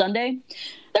on like Sunday,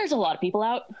 there's a lot of people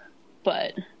out.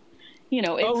 But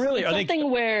it's, really? It's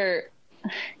something where,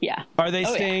 yeah. Are they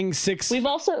staying 6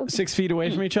 feet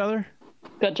away from each other?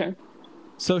 Good turn.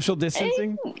 Social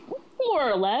distancing?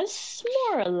 More or less.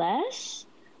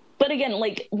 But again,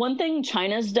 like one thing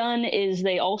China's done is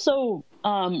they also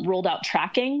rolled out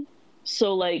tracking.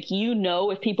 So like,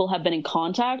 if people have been in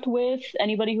contact with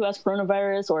anybody who has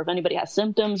coronavirus or if anybody has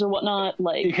symptoms or whatnot,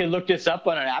 like you can look this up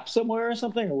on an app somewhere or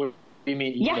something. Or what do you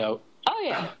mean? Yeah. Oh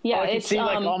yeah. Yeah. I can see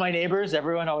like all my neighbors,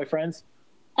 everyone, all my friends.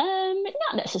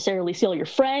 Not necessarily steal your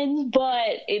friends,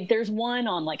 but there's one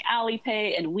on like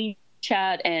Alipay and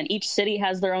WeChat, and each city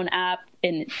has their own app.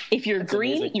 And if you're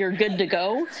green, amazing. You're good to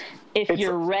go. If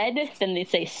you're red, then they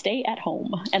say stay at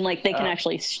home, and like they can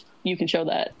actually. You can show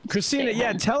that.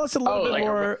 Christina, tell us a little bit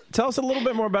more. Tell us a little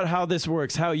bit more about how this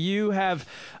works. How you have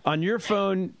on your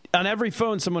phone, on every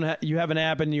phone, you have an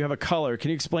app and you have a color.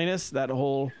 Can you explain us that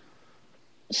whole?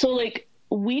 So like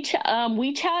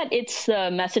WeChat, it's the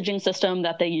messaging system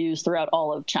that they use throughout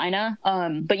all of China.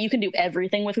 But you can do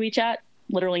everything with WeChat.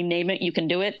 Literally name it, you can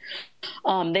do it.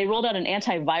 They rolled out an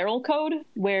antiviral code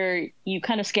where you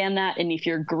kind of scan that, and if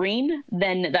you're green,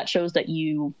 then that shows that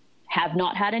you have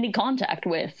not had any contact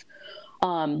with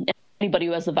anybody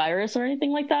who has the virus or anything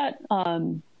like that.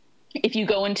 If you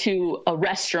go into a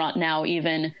restaurant now,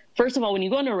 even, first of all, when you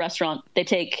go into a restaurant, they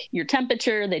take your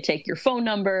temperature, they take your phone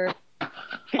number.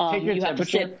 Take your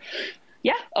temperature?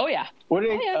 Yeah. Oh, yeah.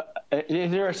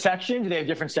 Is there a section? Do they have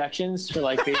different sections for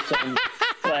like based on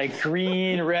like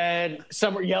green, red,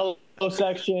 some yellow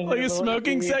section? Like a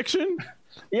smoking section?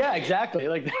 Yeah, exactly.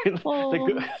 Like that'd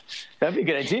be a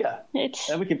good idea.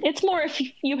 It's more if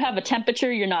you have a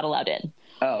temperature, you're not allowed in.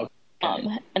 Oh,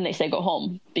 okay. And they say go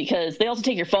home, because they also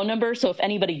take your phone number. So if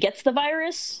anybody gets the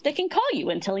virus, they can call you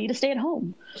and tell you to stay at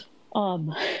home.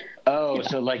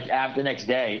 So like after the next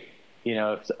day,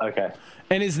 okay.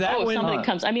 And is that when somebody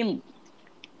comes? I mean,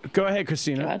 go ahead,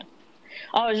 Christina. Go ahead.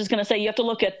 I was just going to say you have to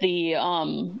look at the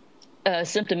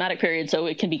symptomatic period, so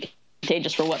it can be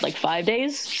contagious for like 5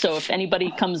 days. So if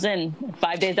anybody comes in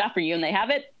 5 days after you and they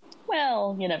have it,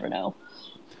 well, you never know.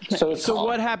 So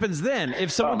what happens then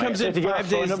if someone comes in 5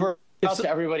 days? To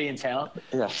everybody in town.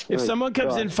 Yeah. If someone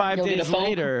comes in 5 days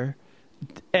later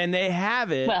and they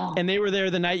have it, and they were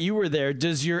there the night you were there,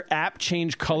 does your app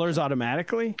change colors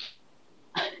automatically?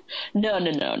 No.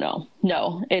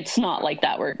 It's not like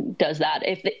that where it does that.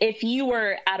 If you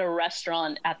were at a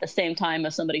restaurant at the same time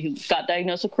as somebody who got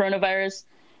diagnosed with coronavirus,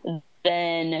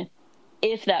 then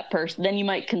then you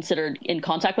might consider in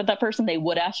contact with that person. They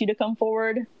would ask you to come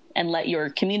forward and let your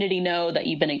community know that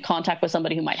you've been in contact with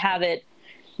somebody who might have it.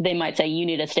 They might say you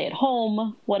need to stay at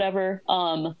home, whatever.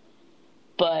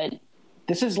 But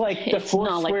this is like the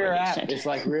Foursquare app is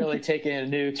like really taking a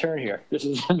new turn here. This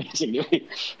is amazing.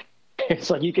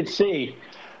 It's like you can see,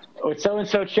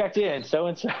 so-and-so checked in,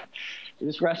 so-and-so.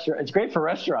 This restaurant, it's great for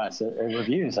restaurants and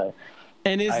reviews.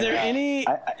 Is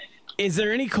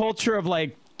there any culture of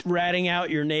like ratting out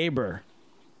your neighbor?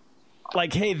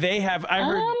 Like, hey, they have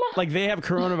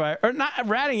coronavirus, or not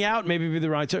ratting out, maybe be the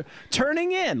wrong term.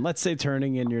 Turning in, let's say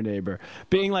turning in your neighbor.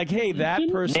 Being like, hey, that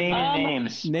person.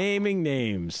 Naming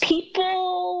names.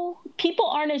 People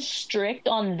aren't as strict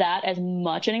on that as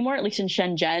much anymore, at least in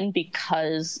Shenzhen,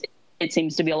 because it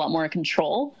seems to be a lot more in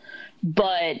control.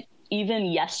 But even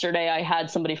yesterday, I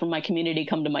had somebody from my community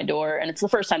come to my door, and it's the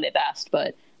first time they've asked,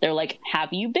 but they're like,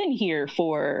 have you been here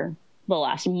for the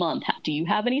last month? Do you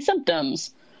have any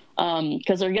symptoms?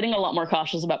 Because they're getting a lot more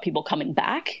cautious about people coming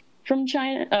back from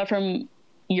China, from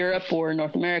Europe or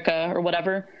North America or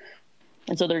whatever.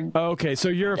 And so they're okay. So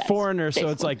you're a foreigner, so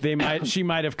it's like she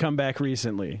might have come back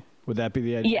recently. Would that be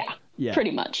the idea? Yeah,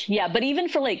 pretty much. Yeah, but even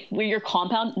for like where your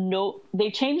compound, they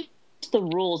changed the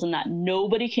rules in that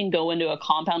nobody can go into a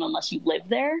compound unless you live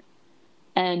there.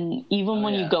 And even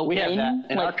when you go we have that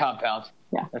in our compound.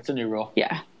 Yeah, that's a new rule.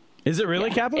 Yeah. Is it really,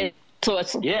 Kaplan? So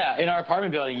it's in our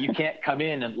apartment building, you can't come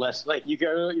in unless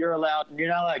you're allowed. You're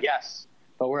not allowed guests,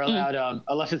 but we're allowed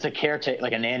unless it's a caretaker,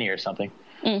 like a nanny or something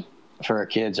for our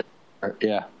kids, or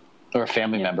a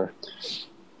family member.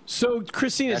 So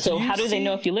Christina, so how do they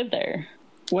know if you live there?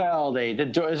 Well,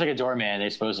 there's like a doorman. They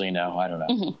supposedly know. I don't know.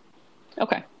 Mm-hmm.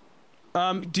 Okay.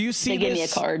 Do you see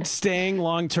this staying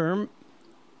long term?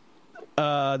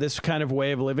 This kind of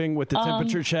way of living with the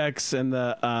temperature checks and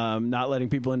the not letting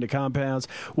people into compounds.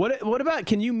 What about,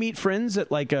 can you meet friends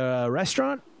at like a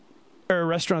restaurant, or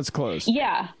restaurants closed?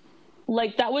 Yeah.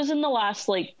 Like that was in the last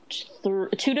 2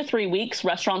 to 3 weeks,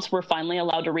 restaurants were finally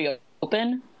allowed to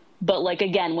reopen. But like,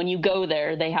 again, when you go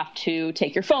there, they have to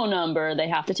take your phone number. They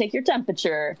have to take your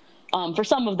temperature. For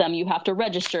some of them, you have to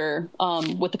register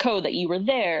with the code that you were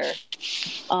there.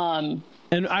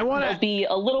 And I want to be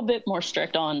a little bit more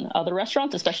strict on other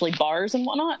restaurants, especially bars and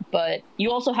whatnot. But you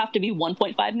also have to be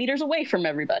 1.5 meters away from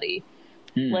everybody.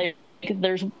 Like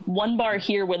there's one bar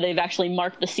here where they've actually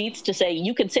marked the seats to say,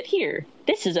 you can sit here.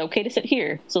 This is okay to sit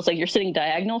here. So it's like you're sitting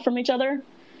diagonal from each other.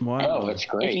 Wow. That's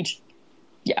great.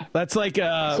 That's like,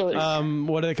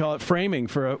 what do they call it? Framing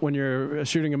for when you're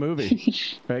shooting a movie.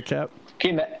 Right, Cap?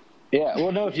 Yeah,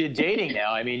 well, no, if you're dating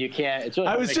now, I mean, you can't. It's really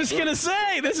I was just gonna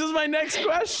say, this is my next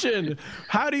question.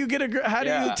 How do you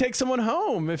you take someone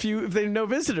home if they have no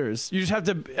visitors? You just have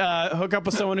to hook up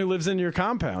with someone who lives in your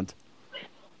compound.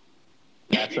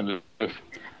 That's a move.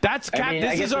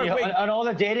 On all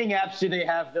the dating apps, do they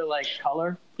have the like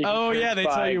color? Oh yeah, they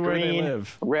tell you where they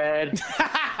live. Red.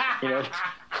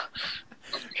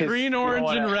 Green, orange,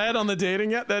 and red on the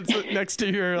dating app. That's next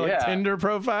to your Tinder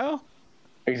profile.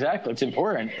 Exactly, it's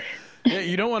important. Yeah,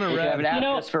 you don't want to red. Have an app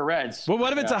just for reds. Well,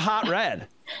 what if it's a hot red?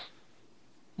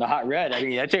 The hot red. I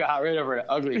mean, I take a hot red over an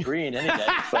ugly green any day.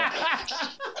 I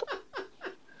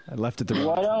left it to.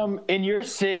 What in your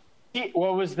city?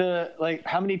 What was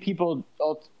how many people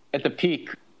at the peak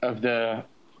of the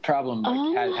problem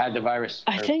had the virus?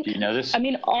 I think, do you know this? I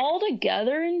mean, all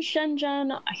together in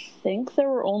Shenzhen, I think there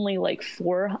were only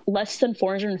less than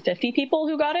 450 people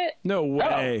who got it. No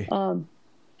way.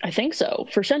 I think so.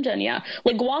 For Shenzhen, yeah.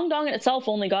 Like Guangdong itself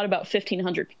only got about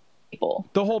 1,500 people.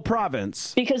 The whole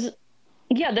province. Because,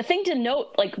 yeah, the thing to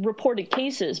note, reported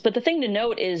cases, but the thing to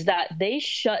note is that they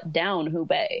shut down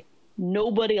Hubei.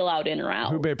 Nobody allowed in or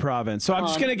out. Hubei province. So I'm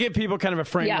just going to give people kind of a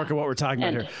framework of what we're talking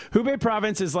about here. Hubei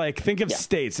province is think of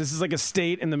states. This is like a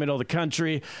state in the middle of the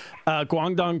country.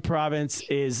 Guangdong province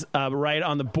is right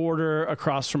on the border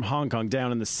across from Hong Kong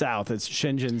down in the south. It's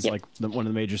Shenzhen's one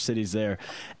of the major cities there.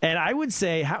 And I would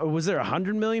say, was there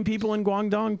 100 million people in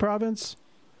Guangdong province?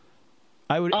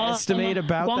 I would estimate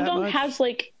about Guangdong that much. Has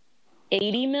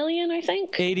 80 million, I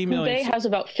think. 80 million. Hubei has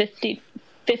about 50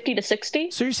 to 60.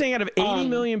 So you're saying out of 80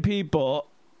 million people,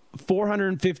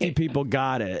 450 people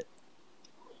got it.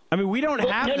 I mean, we don't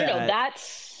have that. No.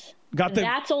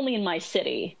 That's only in my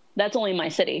city.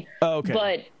 Oh, okay.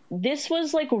 But this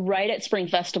was right at Spring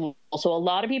Festival. So a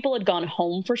lot of people had gone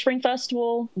home for Spring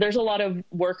Festival. There's a lot of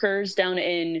workers down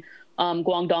in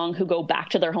Guangdong who go back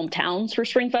to their hometowns for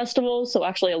Spring Festival. So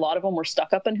actually a lot of them were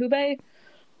stuck up in Hubei.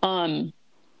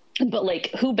 But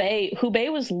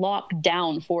Hubei was locked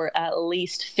down for at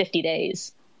least 50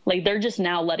 days. They're just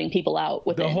now letting people out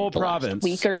within the whole province,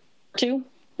 week or two.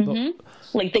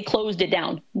 Mm-hmm. They closed it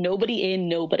down. Nobody in,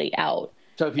 nobody out.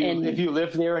 So if you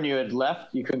lived there and you had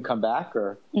left, you couldn't come back,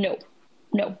 or no.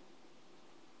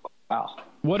 Wow.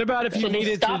 What about if you needed to?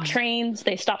 They stopped trains,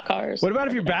 they stopped cars. What about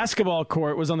if your basketball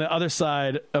court was on the other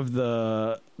side of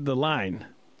the line?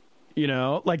 You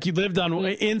know, you lived on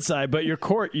inside, but your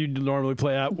court you'd normally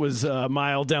play out was a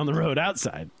mile down the road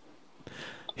outside.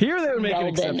 Here they would make an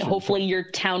exception. Then hopefully your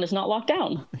town is not locked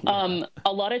down. Yeah.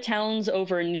 A lot of towns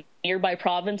over nearby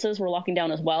provinces were locking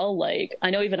down as well. I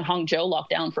know even Hangzhou locked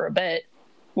down for a bit,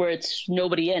 where it's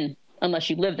nobody in unless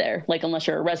you live there, unless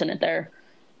you're a resident there.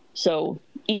 So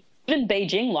even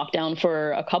Beijing locked down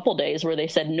for a couple days, where they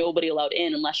said nobody allowed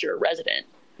in unless you're a resident.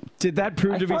 Did that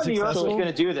prove to be successful? I thought was going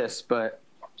to do this, but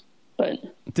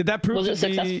did that prove to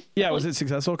be? Yeah, was it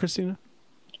successful, Christina?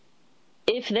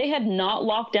 If they had not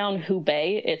locked down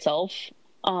Hubei itself,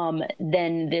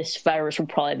 then this virus would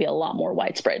probably be a lot more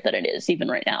widespread than it is even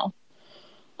right now.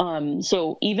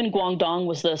 So even Guangdong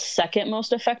was the second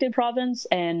most affected province,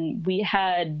 and we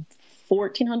had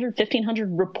 1,400,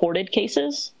 1,500 reported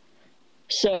cases.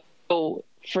 So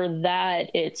for that,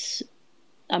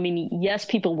 yes,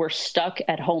 people were stuck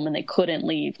at home and they couldn't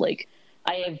leave.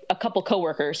 I have a couple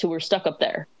coworkers who were stuck up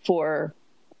there for,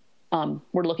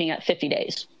 we're looking at 50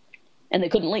 days, and they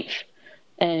couldn't leave.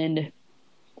 And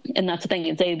that's the thing,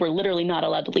 is they were literally not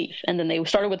allowed to leave. And then they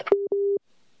started with,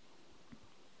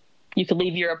 you could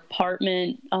leave your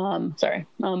apartment,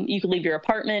 you could leave your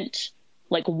apartment,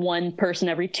 one person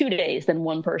every 2 days, then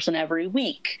one person every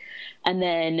week. And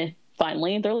then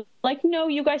finally they're no,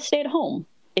 you guys stay at home.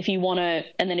 If you want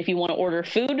to order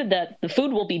food, that the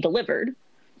food will be delivered.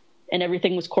 And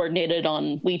everything was coordinated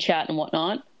on WeChat and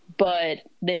whatnot, but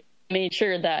they made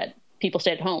sure that people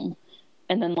stayed at home.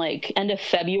 And then end of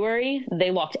February,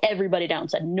 they locked everybody down,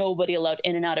 said nobody allowed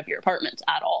in and out of your apartments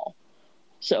at all.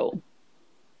 So,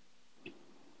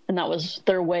 and that was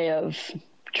their way of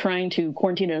trying to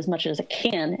quarantine it as much as it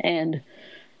can. And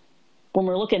when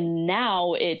we're looking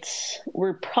now,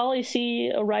 we'll probably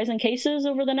see a rise in cases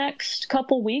over the next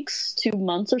couple weeks, 2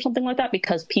 months or something like that,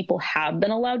 because people have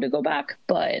been allowed to go back.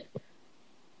 But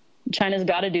China's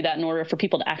got to do that in order for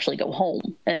people to actually go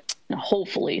home, and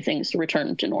hopefully things to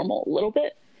return to normal a little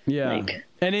bit. Yeah.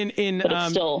 And in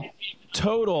still,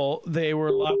 total, they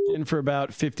were locked in for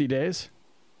about 50 days.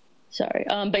 Sorry.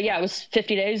 But yeah, it was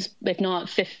 50 days, if not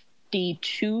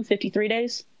 52, 53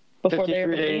 days. Before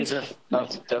 53 days of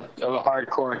a hard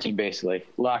quarantine, basically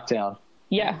lockdown.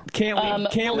 Yeah, can't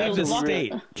leave the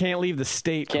state. Can't leave the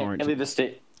state. Can't leave the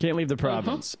state. Can't leave the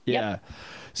province. Mm-hmm. Yeah. Yep.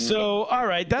 So, all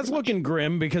right, that's looking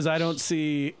grim because I don't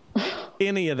see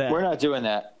any of that. We're not doing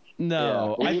that.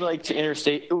 No. Yeah. We like to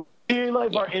interstate. We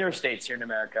like our interstates here in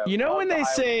America. You know when they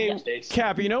say,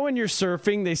 Cap, you know when you're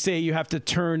surfing, they say you have to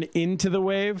turn into the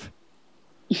wave?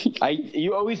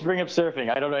 You always bring up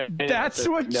surfing. I don't know. That's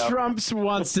what Trump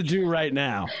wants to do right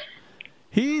now.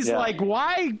 He's like,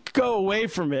 why go away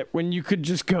from it when you could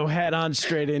just go head on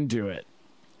straight into it?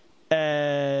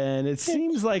 And it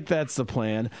seems like that's the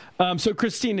plan. So,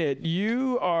 Christina,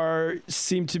 you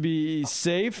seem to be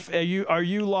safe. Are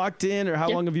you locked in, or how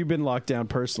long have you been locked down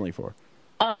personally for?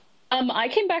 I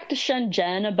came back to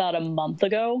Shenzhen about a month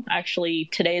ago. Actually,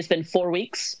 today has been 4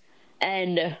 weeks.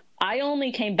 And I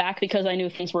only came back because I knew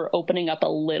things were opening up a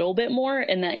little bit more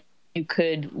and that you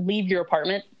could leave your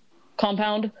apartment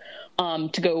compound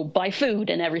to go buy food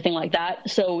and everything like that.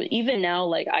 So even now,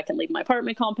 like, I can leave my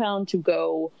apartment compound to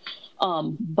go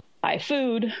buy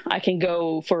food. I can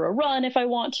go for a run if I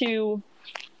want to.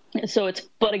 So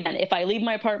but again, if I leave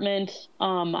my apartment,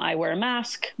 I wear a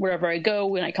mask wherever I go.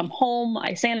 When I come home,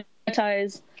 I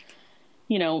sanitize,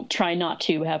 try not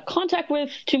to have contact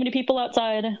with too many people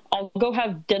outside. I'll go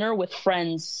have dinner with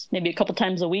friends maybe a couple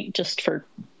times a week just for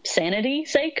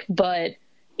sanity's sake. But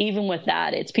even with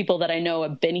that, it's people that I know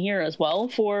have been here as well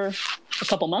for a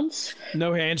couple months.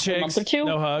 No handshakes, a month or two,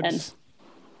 no hugs.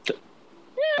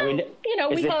 And,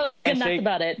 we hug and that's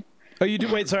about it. Oh, you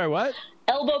do? Wait, sorry, what?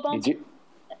 Elbow bump.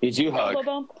 You do hug. Elbow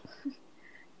bump.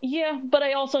 Yeah, but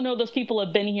I also know those people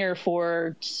have been here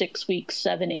for 6 weeks,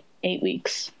 7, 8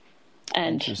 weeks.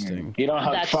 And interesting. You don't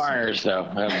hug foreigners, though.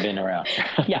 I haven't been around.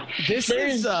 Yeah. There's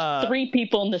 3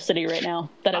 people in the city right now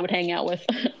that I would hang out with.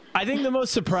 I think the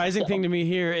most surprising thing to me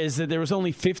here is that there was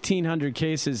only 1,500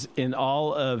 cases in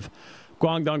all of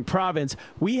Guangdong province.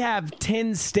 We have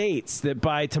 10 states that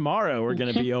by tomorrow are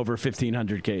going to be over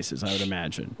 1,500 cases, I would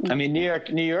imagine. I mean,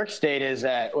 New York State is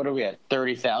at, what are we at,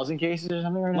 30,000 cases or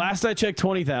something right now? Last I checked,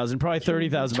 20,000, probably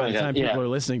 30,000 by the time people are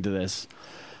listening to this.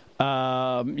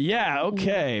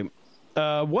 Okay.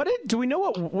 Do we know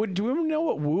what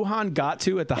Wuhan got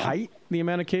to at the height, the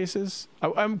amount of cases?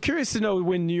 I'm curious to know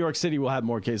when New York City will have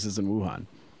more cases than Wuhan.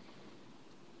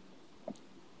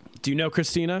 Do you know,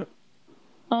 Christina?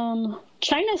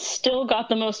 China's still got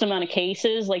the most amount of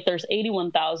cases. Like, there's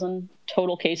 81,000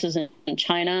 total cases in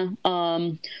China.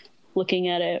 Looking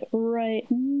at it right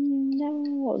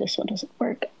now. This one doesn't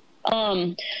work.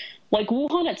 Like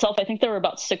Wuhan itself, I think there were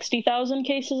about 60,000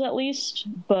 cases at least.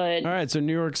 But all right, so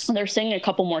New York's... They're seeing a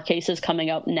couple more cases coming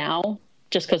up now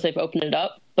just because they've opened it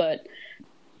up. But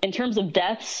in terms of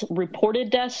deaths, reported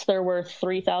deaths, there were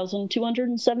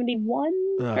 3,271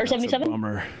 or 77.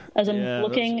 Bummer. As I'm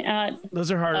looking at those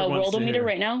are harder ones to Worldometer hear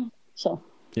right now. So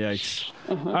yikes.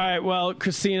 All right, well,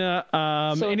 Christina,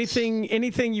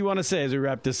 anything you want to say as we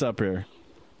wrap this up here?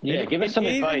 Yeah, give us some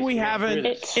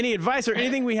advice. Any advice or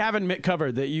anything we haven't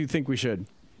covered that you think we should?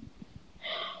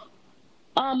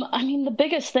 I mean, the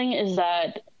biggest thing is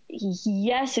that,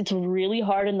 yes, it's really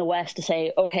hard in the West to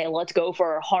say, okay, let's go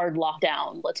for a hard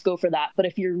lockdown. Let's go for that. But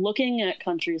if you're looking at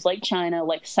countries like China,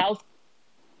 like South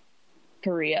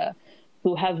Korea,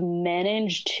 who have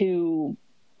managed to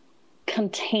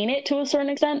contain it to a certain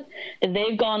extent,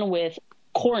 they've gone with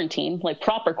quarantine, like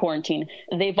proper quarantine.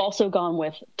 They've also gone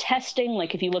with testing.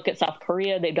 Like if you look at South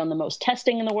Korea, they've done the most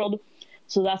testing in the world.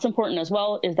 So that's important as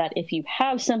well, is that if you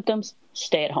have symptoms,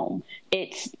 stay at home.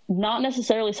 It's not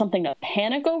necessarily something to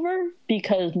panic over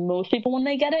because most people, when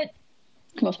they get it,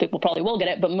 most people probably will get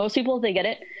it, but most people, if they get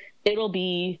it, it'll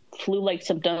be flu-like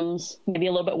symptoms, maybe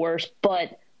a little bit worse,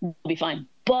 but it'll be fine.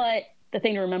 But the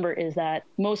thing to remember is that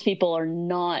most people are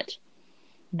not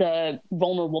the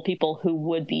vulnerable people who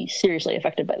would be seriously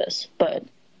affected by this.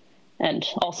 And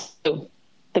also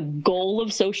the goal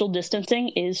of social distancing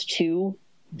is to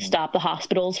stop the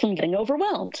hospitals from getting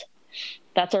overwhelmed.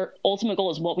 That's our ultimate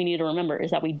goal, is what we need to remember,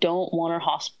 is that we don't want our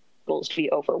hospitals to be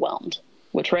overwhelmed,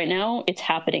 which right now it's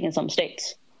happening in some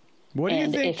states. What do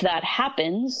you think? If that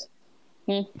happens...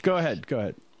 Go ahead.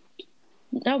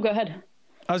 No, go ahead.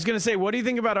 I was going to say, what do you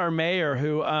think about our mayor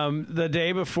who the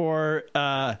day before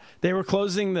they were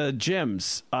closing the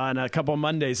gyms on a couple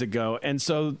Mondays ago, and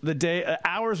so the day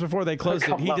hours before they closed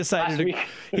it, he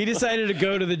decided to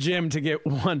go to the gym to get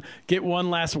one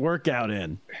last workout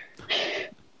in.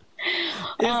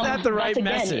 Is that the right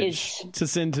message to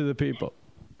send to the people?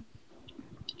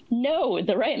 No,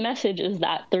 the right message is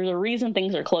that there's a reason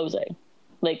things are closing.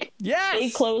 Like, stay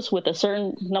close with a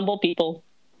certain number of people.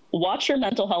 Watch your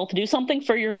mental health. Do something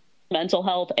for your mental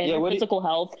health and your physical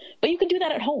health. But you can do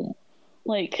that at home.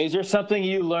 Like, is there something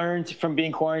you learned from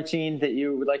being quarantined that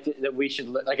you would like to, that we should,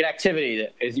 like an activity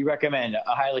that is you recommend,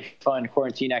 a highly fun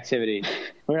quarantine activity?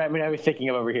 We're not thinking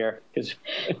of over here.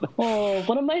 well,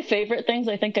 one of my favorite things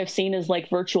I think I've seen is like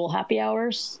virtual happy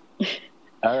hours.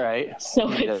 All right.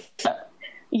 So it's,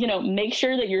 make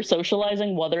sure that you're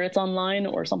socializing, whether it's online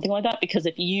or something like that, because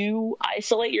if you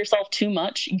isolate yourself too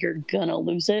much, you're gonna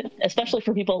lose it, especially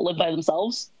for people that live by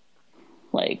themselves.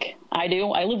 Like I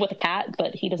do. I live with a cat,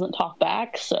 but he doesn't talk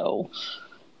back. So,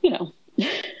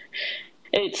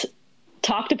 it's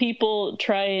talk to people,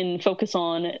 try and focus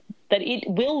on that. It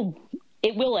will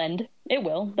end. It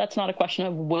will. That's not a question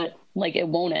of what, like, it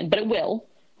won't end, but it will.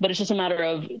 But it's just a matter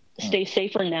of stay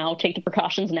safer now, take the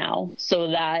precautions now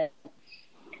so that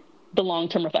the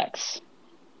long-term effects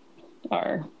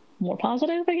are more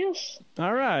positive, I guess.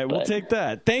 All right. We'll take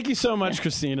that. Thank you so much,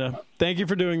 Christina. Thank you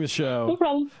for doing the show. No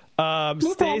problem.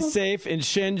 Stay safe in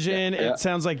Shenzhen. It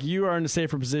sounds like you are in a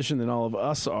safer position than all of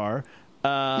us are.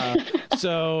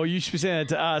 So you should be saying that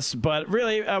to us. But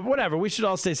really, whatever. We should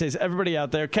all stay safe. Everybody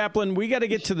out there. Kaplan, we got to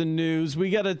get to the news. We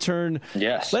got to turn.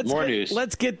 Yes, more news.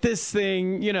 Let's get this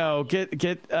thing, try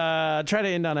to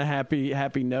end on a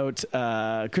happy note.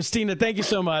 Christina, thank you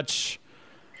so much.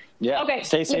 Yeah. Okay.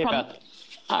 Stay safe out there.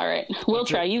 All right. We'll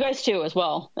try. You guys too as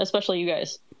well, especially you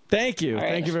guys. Thank you.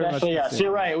 Thank you very much. Especially us.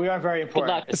 You're right. We are very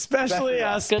important. Especially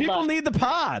us. People need the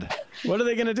pod. What are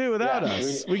they going to do without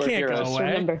us? We can't go away.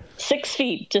 Remember, 6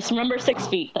 feet. Just remember 6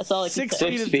 feet. That's all I can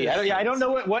say. 6 feet. I don't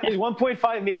know what is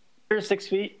 1.5 meters, 6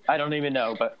 feet. I don't even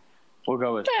know, but we'll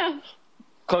go with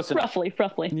close enough.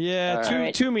 Roughly.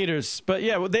 Yeah, 2 meters. But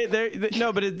yeah, but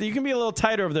you can be a little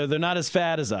tighter over there. They're not as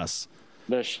fat as us.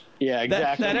 Yeah,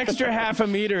 exactly. That extra half a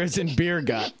meter is in beer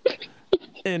gut.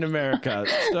 In America,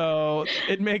 so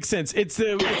it makes sense. It's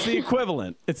the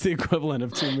equivalent. It's the equivalent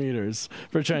of 2 meters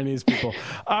for Chinese people.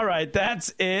 All right,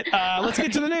 that's it. Let's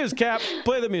get to the news. Cap,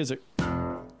 play the music.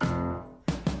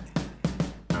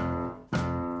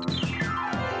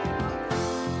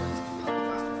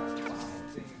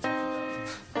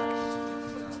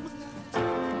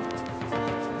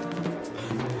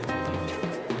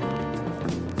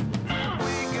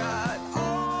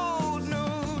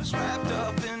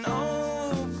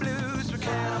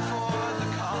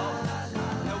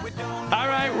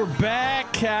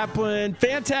 Kaplan,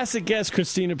 fantastic guest,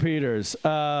 Christina Peters.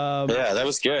 Yeah, that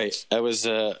was great. That was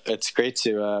it's great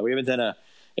to we haven't done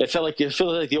it feels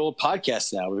like the old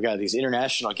podcast now. We've got these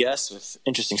international guests with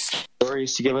interesting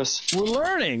stories to give us.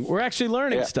 We're actually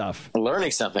learning stuff. We're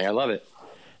learning something. I love it.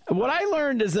 What I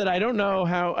learned is that I don't know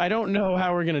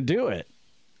how we're going to do it.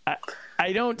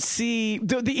 I don't see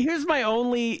here's my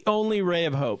only ray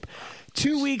of hope.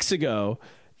 2 weeks ago,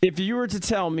 if you were to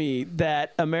tell me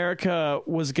that America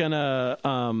was going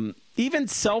to even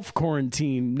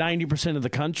self-quarantine 90% of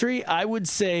the country, I would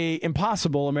say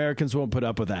impossible. Americans won't put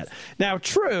up with that. Now,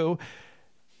 true,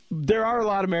 there are a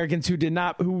lot of Americans who do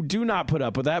not put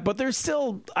up with that, but there's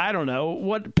still, I don't know,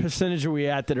 what percentage are we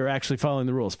at that are actually following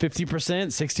the rules? 50%,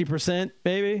 60%,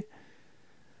 maybe?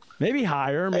 Maybe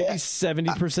higher, maybe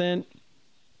 70%.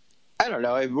 I don't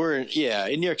know. In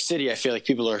New York City, I feel like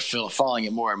people are following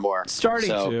it more and more. Starting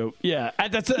to.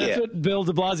 That's what Bill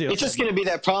de Blasio said. It's just going to be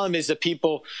that problem is that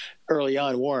people early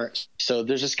on weren't. So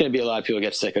there's just going to be a lot of people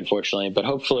get sick, unfortunately. But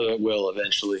hopefully it will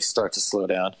eventually start to slow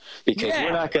down because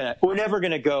we're never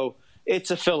going to go. It's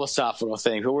a philosophical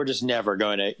thing, but we're just never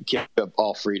going to give up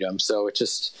all freedom. So it's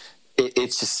just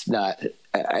not going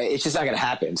to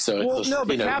happen. So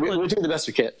Kaplan, we'll do the best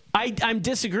we can. I'm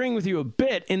disagreeing with you a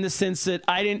bit in the sense that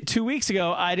 2 weeks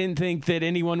ago, I didn't think that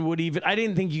anyone would I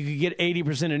didn't think you could get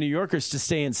 80% of New Yorkers to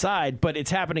stay inside, but it's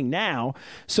happening now.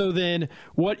 So then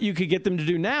what you could get them to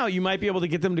do now, you might be able to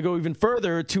get them to go even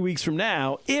further 2 weeks from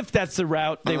now, if that's the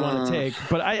route they want to take.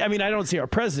 But I don't see our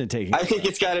president taking it. I think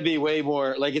it's got to be way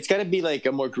more, it's got to be like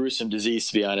a more gruesome disease,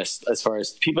 to be honest, as far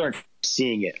as people aren't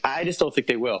seeing it. I just don't think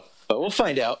they will. But we'll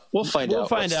find out. We'll find out.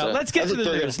 Let's get to the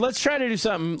news. Let's try to do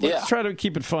something. Let's try to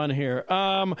keep it fun here.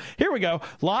 Here we go.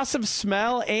 Loss of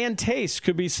smell and taste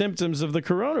could be symptoms of the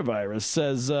coronavirus,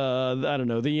 says,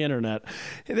 the internet.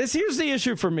 Here's the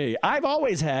issue for me. I've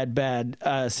always had bad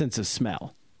sense of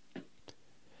smell.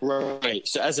 Right.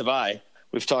 So as have I.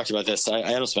 We've talked about this. I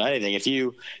don't smell anything. If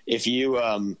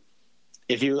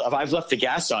I've left the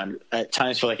gas on at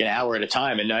times for like an hour at a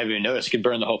time and not even noticed, it could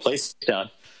burn the whole place down.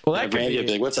 Well, that could be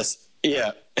like, what's this?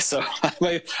 Yeah. So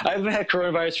I've had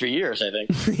coronavirus for years, I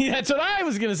think. Yeah, that's what I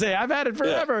was going to say. I've had it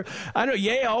forever. Yeah. I know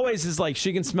Ye always is like,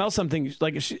 she can smell something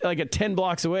like at 10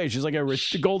 blocks away. She's like a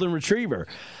golden retriever.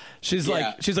 She's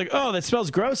like, oh, that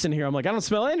smells gross in here. I'm like, I don't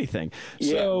smell anything.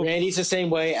 Yeah, so, Randy's the same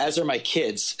way, as are my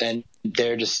kids. And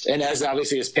they're just, and as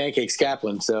obviously as Pancakes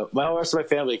Kaplan. So my whole rest of my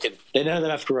family they none of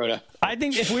them have corona. I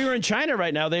think if we were in China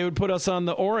right now, they would put us on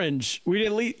the orange. We'd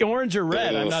at least orange or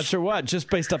red. I'm not sure what, just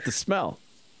based off the smell.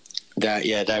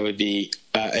 That would be,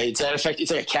 it's that effect.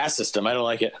 It's like a caste system. I don't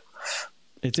like it.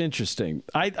 It's interesting.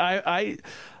 I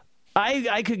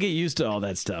could get used to all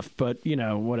that stuff, but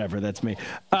whatever. That's me.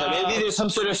 Maybe there's some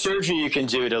sort of surgery you can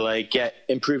do to like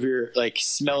improve your like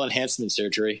smell enhancement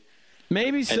surgery.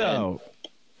 Maybe so.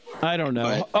 I don't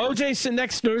know. OJ,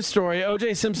 next news story.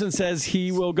 OJ Simpson says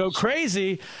he will go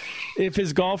crazy if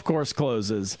his golf course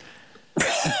closes.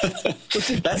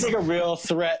 That's like a real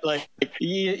threat. Like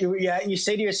you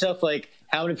say to yourself, like,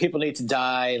 how many people need to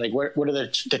die? Like, what are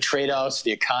the trade-offs?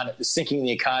 The economy, sinking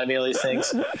the economy, all these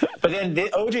things. But then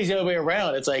OJ's the other way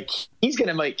around. It's like he's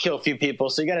might kill a few people,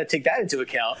 so you got to take that into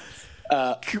account.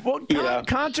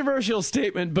 Controversial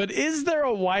statement, but is there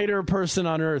a whiter person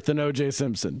on earth than OJ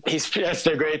Simpson? That's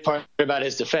the great part about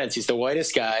his defense. He's the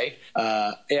whitest guy.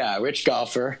 Rich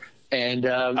golfer. And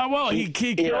he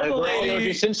killed a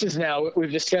lady. OJ Simpson's now. We've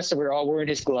discussed that we're all wearing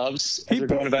his gloves. He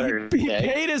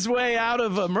paid his way out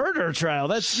of a murder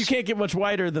trial. You can't get much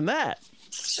whiter than that.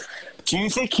 Do you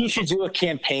think he should do an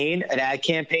ad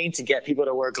campaign to get people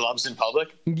to wear gloves in public?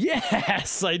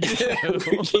 Yes, I do.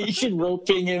 You should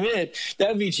roping him in.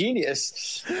 That would be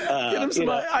genius. Get him some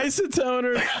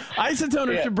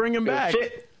isotoner to bring him back.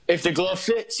 If the glove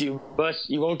fits, you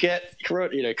won't get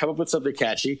corona. Come up with something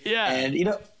catchy. Yeah, and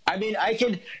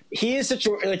he is such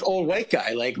a old white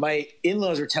guy. Like my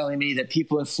in-laws were telling me that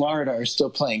people in Florida are still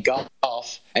playing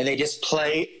golf, and they just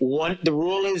play one. The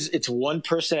rule is it's one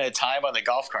person at a time on the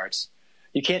golf carts.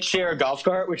 You can't share a golf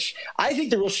cart, which I think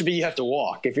the rule should be you have to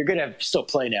walk if you're going to still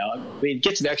play now. I mean,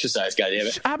 get some exercise,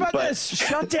 goddammit. How about this?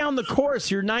 Shut down the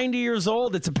course. You're 90 years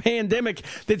old. It's a pandemic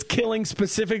that's killing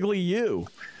specifically you.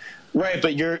 Right,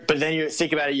 but then you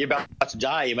think about it. You're about to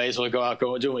die. You might as well go out,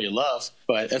 go and do what you love.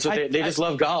 But that's what they just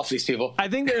love golf. These people. I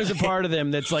think there's a part of them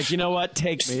that's like, you know what?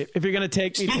 Take me. If you're going to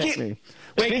take me, take me.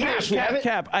 Wait,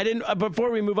 Cap. I didn't.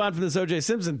 Before we move on from this OJ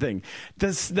Simpson thing,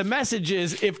 the message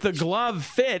is: if the glove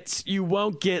fits, you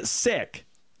won't get sick.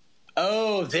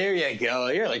 Oh, there you go.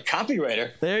 You're like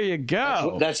copywriter. There you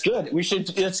go. That's good. We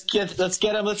should let's get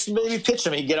him. Let's maybe pitch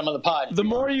him and get him on the pod. The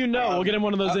more you know, we'll get him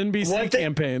one of those NBC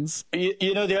campaigns.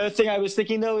 The other thing I was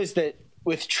thinking though is that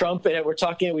with Trump and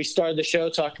we started the show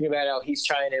talking about how he's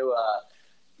trying to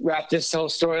wrap this whole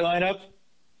storyline up.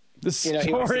 The storyline.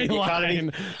 He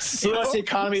wants the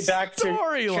economy back to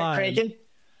cranking.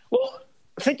 Well,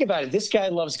 think about it. This guy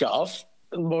loves golf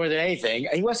more than anything.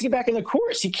 He wants to get back in the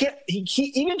course. He can't.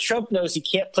 Even Trump knows he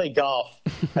can't play golf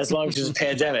as long as there's a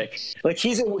pandemic. Like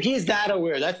he's that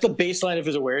aware. That's the baseline of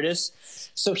his awareness.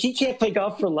 So he can't play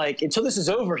golf for until this is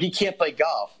over. He can't play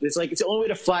golf. It's the only way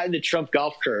to flatten the Trump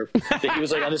golf curve. That he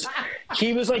was on this.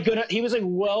 He was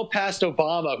well past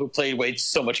Obama, who played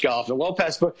so much golf, and well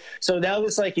past. So now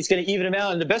it's he's going to even him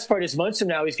out. And the best part is months from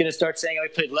now he's going to start saying I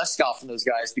played less golf than those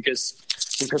guys because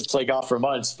we couldn't play golf for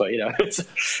months. But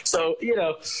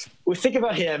we think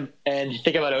about him and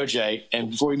think about OJ, and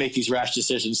before we make these rash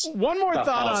decisions. One more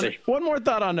thought on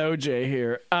OJ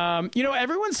here.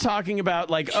 Everyone's talking about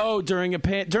during a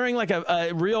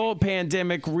real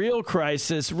pandemic, real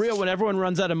crisis, when everyone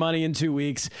runs out of money in 2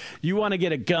 weeks, you want to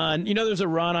get a gun. There's a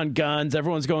run on guns.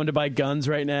 Everyone's going to buy guns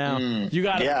right now. You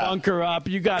got to bunker up.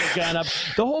 You got a gun up.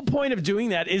 The whole point of doing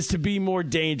that is to be more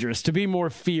dangerous, to be more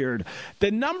feared.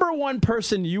 The number one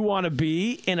person you want to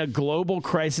be in a global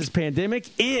crisis pandemic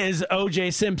is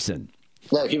OJ Simpson.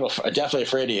 No, people are definitely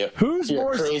afraid of you. Who's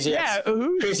more crazy?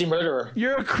 Crazy murderer.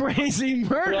 You're a crazy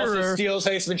murderer. Who also steals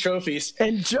Heisman trophies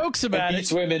and jokes about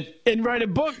beats women, and write a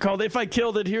book called "If I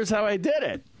Killed It, Here's How I Did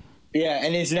It." Yeah,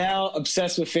 and he's now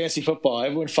obsessed with fantasy football.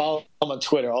 Everyone follow him on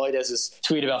Twitter. All he does is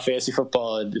tweet about fantasy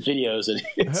football and videos.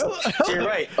 And so you're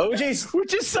right. Which is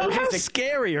somehow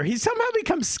scarier. He somehow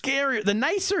becomes scarier. The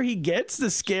nicer he gets, the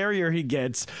scarier he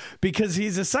gets because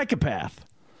he's a psychopath.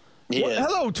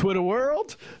 Hello, Twitter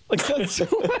world. That's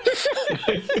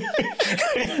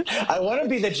I want to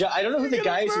be the I don't know who the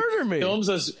guy is who films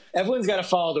those. Everyone's got to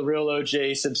follow the real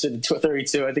OJ Simpson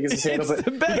 32. I think it's his handle.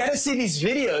 But you got to see these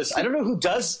videos. I don't know who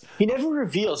does. He never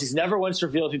reveals. He's never once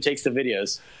revealed who takes the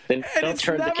videos. Then don't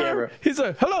turn the camera. He's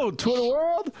like, hello, Twitter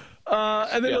world.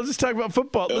 And then he'll just talk about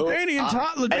football.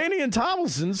 LaDainian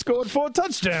Tomlinson scored 4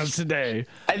 touchdowns today.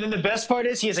 And then the best part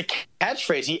is he has a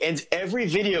catchphrase. He ends every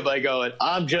video by going,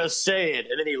 "I'm just saying,"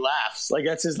 and then he laughs. Like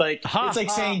that's his like. It's like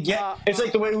saying it's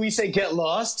like the way we say "get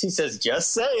lost." He says,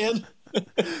 "Just saying."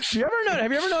 Have you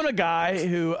ever known a guy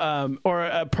who, or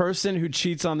a person who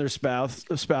cheats on their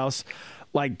spouse,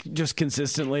 like just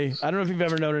consistently? I don't know if you've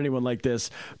ever known anyone like this,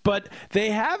 but they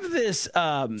have this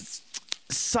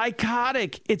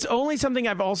psychotic. It's only something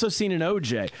I've also seen in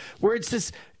OJ, where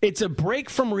it's a break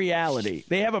from reality.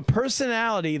 They have a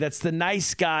personality that's the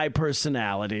nice guy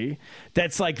personality,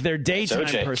 that's like their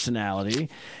daytime personality.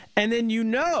 And then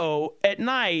at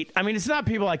night, I mean, it's not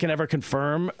people I can ever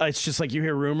confirm. It's just like you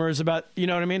hear rumors about, you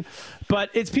know what I mean? But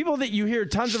it's people that you hear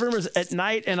tons of rumors at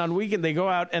night, and on weekend they go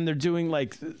out and they're doing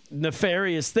like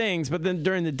nefarious things. But then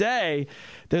during the day,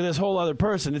 they're this whole other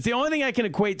person. It's the only thing I can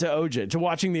equate to OJ, to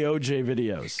watching the OJ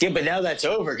videos. Yeah, but now that's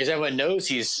over because everyone knows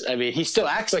he still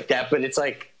acts like that, but it's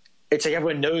like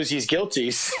everyone knows he's guilty.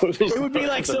 So it would be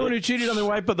like someone who cheated on their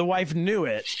wife, but the wife knew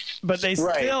it, but they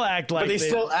still act like. But they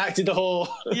still acted the whole.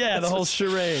 Yeah, the whole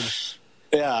charade.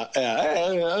 Yeah.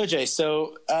 OJ.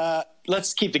 So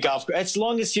let's keep the golf course as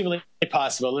long as humanly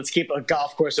possible. Let's keep a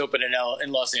golf course open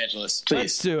in Los Angeles,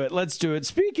 please. Let's do it.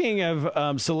 Speaking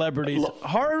of celebrities,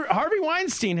 Harvey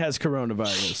Weinstein has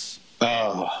coronavirus.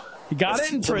 Oh, he got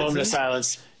it in prison. A moment of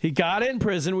silence. He got it in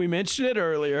prison. We mentioned it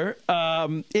earlier.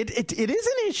 It is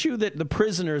an issue that the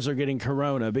prisoners are getting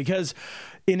corona because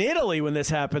in Italy, when this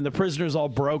happened, the prisoners all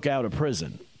broke out of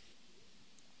prison.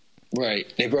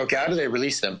 Right. They broke out or they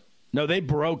released them? No, they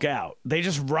broke out. They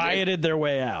just rioted their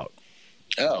way out.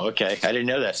 Oh, okay. I didn't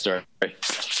know that story.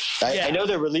 I know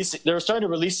they're starting to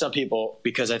release some people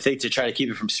because I think to try to keep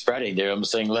it from spreading. They're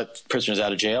almost saying let prisoners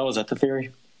out of jail. Is that the theory?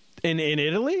 In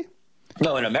Italy?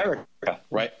 No, in America,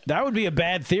 right? That would be a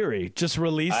bad theory. Just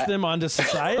release them onto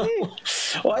society?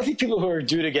 Well, I think people who are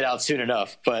due to get out soon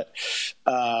enough. But,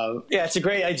 it's a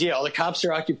great idea. All the cops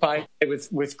are occupied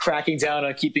with cracking down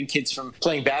on keeping kids from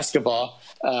playing basketball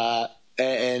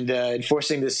and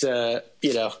enforcing this,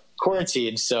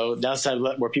 quarantine. So now it's time to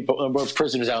let more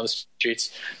prisoners out on the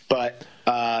streets. But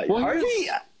Harvey,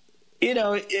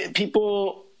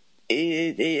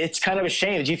 it's kind of a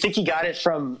shame. Do you think he got it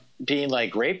from being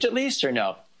like raped at least or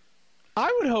no?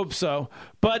 I would hope so.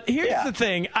 But here's the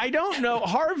thing. I don't know.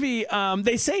 Harvey,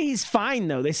 they say he's fine,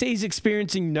 though. They say he's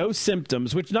experiencing no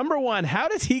symptoms, which, number one, how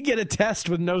does he get a test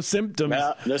with no symptoms?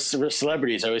 Well, those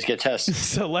celebrities always get tests.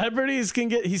 Celebrities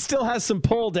he still has some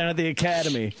pull down at the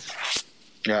academy.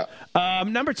 Yeah.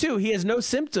 Number two, he has no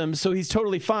symptoms, so he's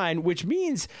totally fine, which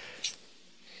means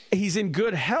he's in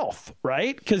good health,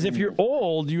 right? Because if you're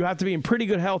old, you have to be in pretty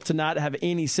good health to not have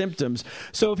any symptoms.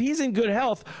 So if he's in good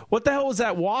health, what the hell was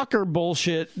that Walker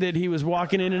bullshit that he was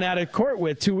walking in and out of court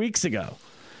with 2 weeks ago?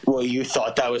 Well, you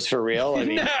thought that was for real? I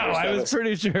mean, no, I was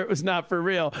pretty sure it was not for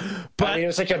real. But I mean, it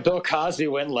was like a Bill Cosby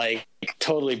went like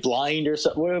totally blind or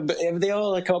something. They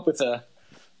all like come up with a.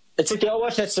 It's like they all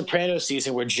watched that Sopranos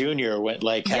season where Junior went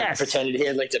like pretended he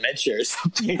had like dementia or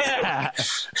something. Yeah.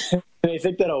 I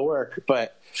think that'll work,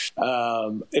 but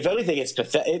if anything, it's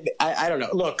pathetic. I don't know.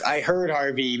 Look, I heard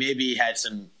Harvey maybe had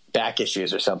some back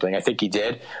issues or something. I think he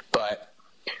did, but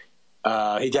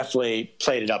he definitely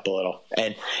played it up a little.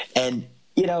 And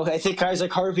I think guys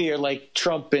like Harvey are like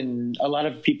Trump and a lot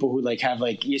of people who like have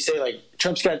like you say like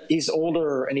he's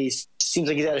older and he seems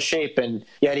like he's out of shape and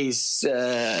yet he's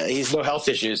no health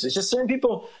issues. It's just certain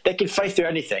people that can fight through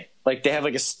anything. Like they have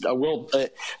like a will.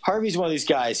 Harvey's one of these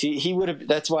guys. He would have.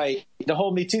 That's why the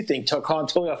whole Me Too thing took him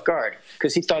totally off guard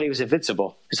because he thought he was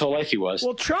invincible. His whole life he was.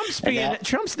 Well,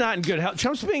 Trump's not in good health.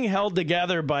 Trump's being held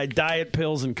together by diet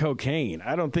pills and cocaine.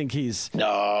 I don't think he's.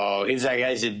 No, he's that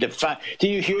guy's. Do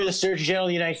you hear the Surgeon General of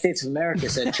the United States of America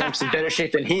said Trump's in better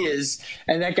shape than he is,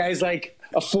 and that guy's like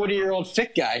a 40-year-old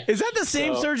fit guy. Is that the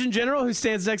same Surgeon General who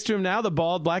stands next to him now, the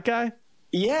bald black guy?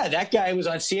 Yeah, that guy was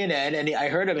on CNN, and I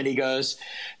heard him, and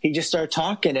he just started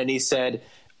talking, and he said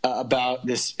about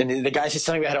this, and the guy said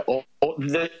something about how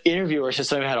the interviewer said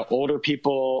something about how older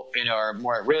people are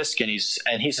more at risk, and he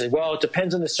said, well, it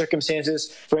depends on the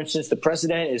circumstances. For instance, the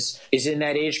president is in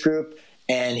that age group,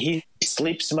 and he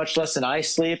sleeps much less than I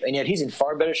sleep, and yet he's in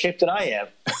far better shape than I am.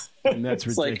 And that's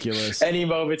ridiculous. Like any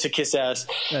moment to kiss ass.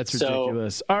 That's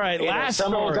ridiculous. All right,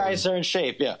 some old guys are in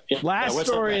shape. Yeah. Last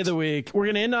story of the week. We're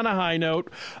going to end on a high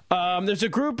note. There's a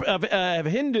group of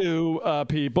Hindu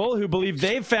people who believe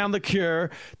they've found the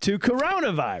cure to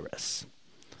coronavirus.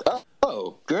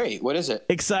 Oh, great! What is it?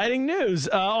 Exciting news.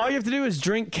 All you have to do is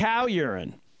drink cow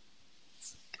urine.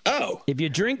 Oh. If you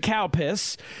drink cow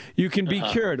piss, you can be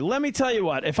cured. Let me tell you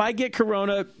what. If I get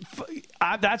corona,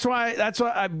 that's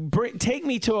why take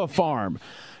me to a farm.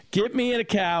 Get me in a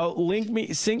cow,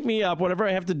 sync me up, whatever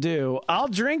I have to do. I'll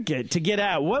drink it to get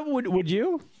out. What would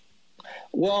you?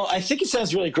 Well, I think it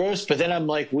sounds really gross, but then I'm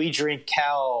like, we drink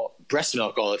cow breast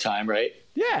milk all the time, right?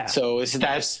 Yeah. So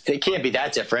it can't be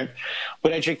that different.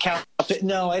 Would I drink cow?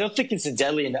 No, I don't think it's a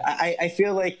deadly. I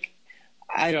feel like,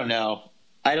 I don't know.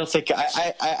 I don't think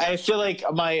I feel like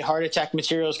my heart attack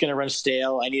material is going to run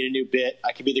stale. I need a new bit.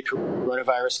 I could be the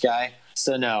coronavirus guy.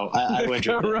 So no, I wouldn't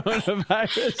drink it.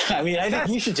 Coronavirus. I mean, I think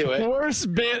you should do it.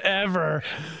 Worst bit ever.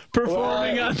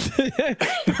 Performing on stage.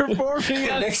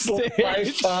 Next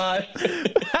life pod.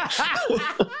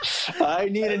 I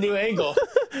need a new angle.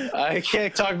 I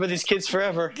can't talk about these kids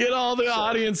forever. Get all the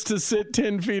audience to sit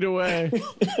 10 feet away.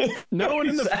 No one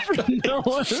in the no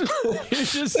one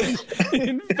is just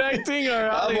infecting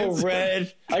our audience. I'm a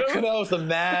red. I come out with a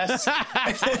mask,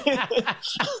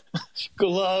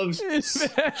 gloves,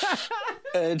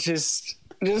 and just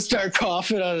start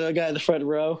coughing on the guy in the front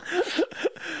row.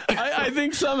 I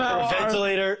think somehow or a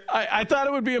ventilator. I thought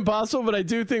it would be impossible, but I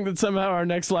do think that somehow our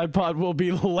next live pod will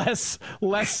be less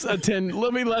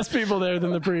there'll be less people there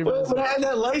than the previous. When I had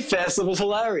that life vest, it was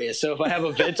hilarious. So if I have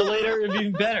a ventilator, it'd be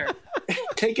even better.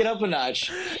 Take it up a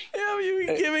notch. Yeah,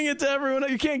 you're giving it to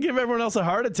everyone. You can't give everyone else a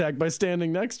heart attack by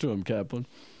standing next to him, Kaplan.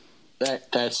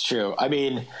 That's true. I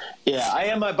mean, yeah, I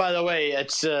am. By the way,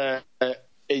 it's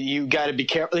you got to be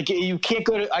careful. Like, you can't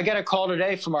go to. I got a call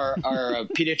today from our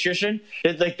pediatrician.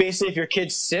 Like, basically, if your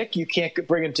kid's sick, you can't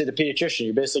bring him to the pediatrician.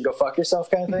 You basically go fuck yourself,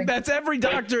 kind of thing. That's every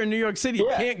doctor in New York City. You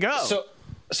can't go.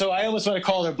 So I almost want to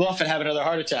call their bluff and have another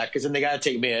heart attack because then they got to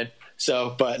take me in.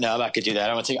 So, but no, I'm not gonna do that.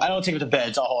 I don't take him to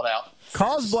beds. I'll hold out.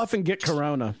 Call his bluff and get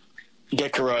corona.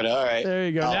 Get corona. All right. There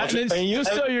you go.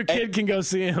 Your kid can go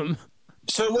see him.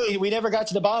 So wait, we never got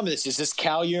to the bottom of this. Is this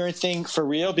cow urine thing for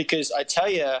real? Because I tell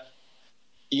you,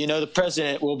 the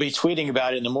president will be tweeting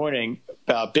about it in the morning.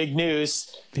 About big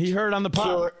news. He heard on the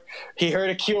pod. He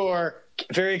heard a cure.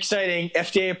 Very exciting.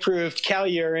 FDA approved cow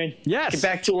urine. Yes. Get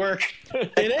back to work.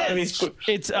 It is.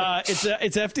 It's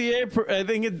FDA. I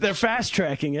think they're fast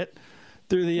tracking it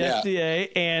through the FDA.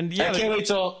 And I can't wait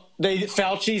till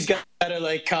Fauci's got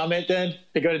to comment. Then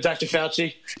they go to Dr.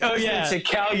 Fauci. Oh yeah. Say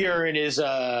cow urine is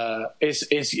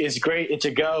great and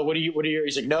to go. What are your?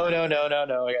 He's like, no. I got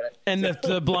it. And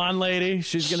the blonde lady,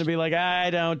 she's gonna be like, I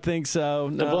don't think so.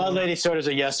 No. The blonde lady sort of is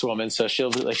a yes woman, so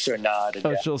she'll sort of nod.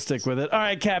 And she'll stick with it. All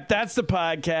right, Cap. That's the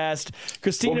podcast.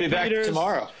 Christina We'll be Peters. back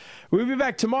tomorrow. We'll be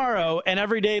back tomorrow, and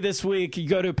every day this week, you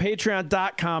go to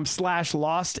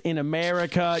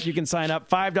patreon.com/LostInAmerica. You can sign up.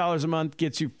 $5 a month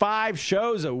gets you 5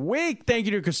 shows a week. Thank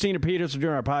you to Christina Peters for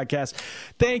doing our podcast.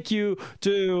 Thank you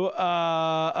to,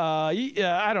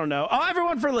 I don't know,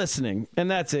 everyone for listening.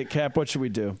 And that's it, Cap. What should we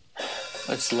do?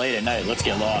 It's late at night. Let's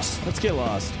get lost. Let's get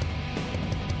lost.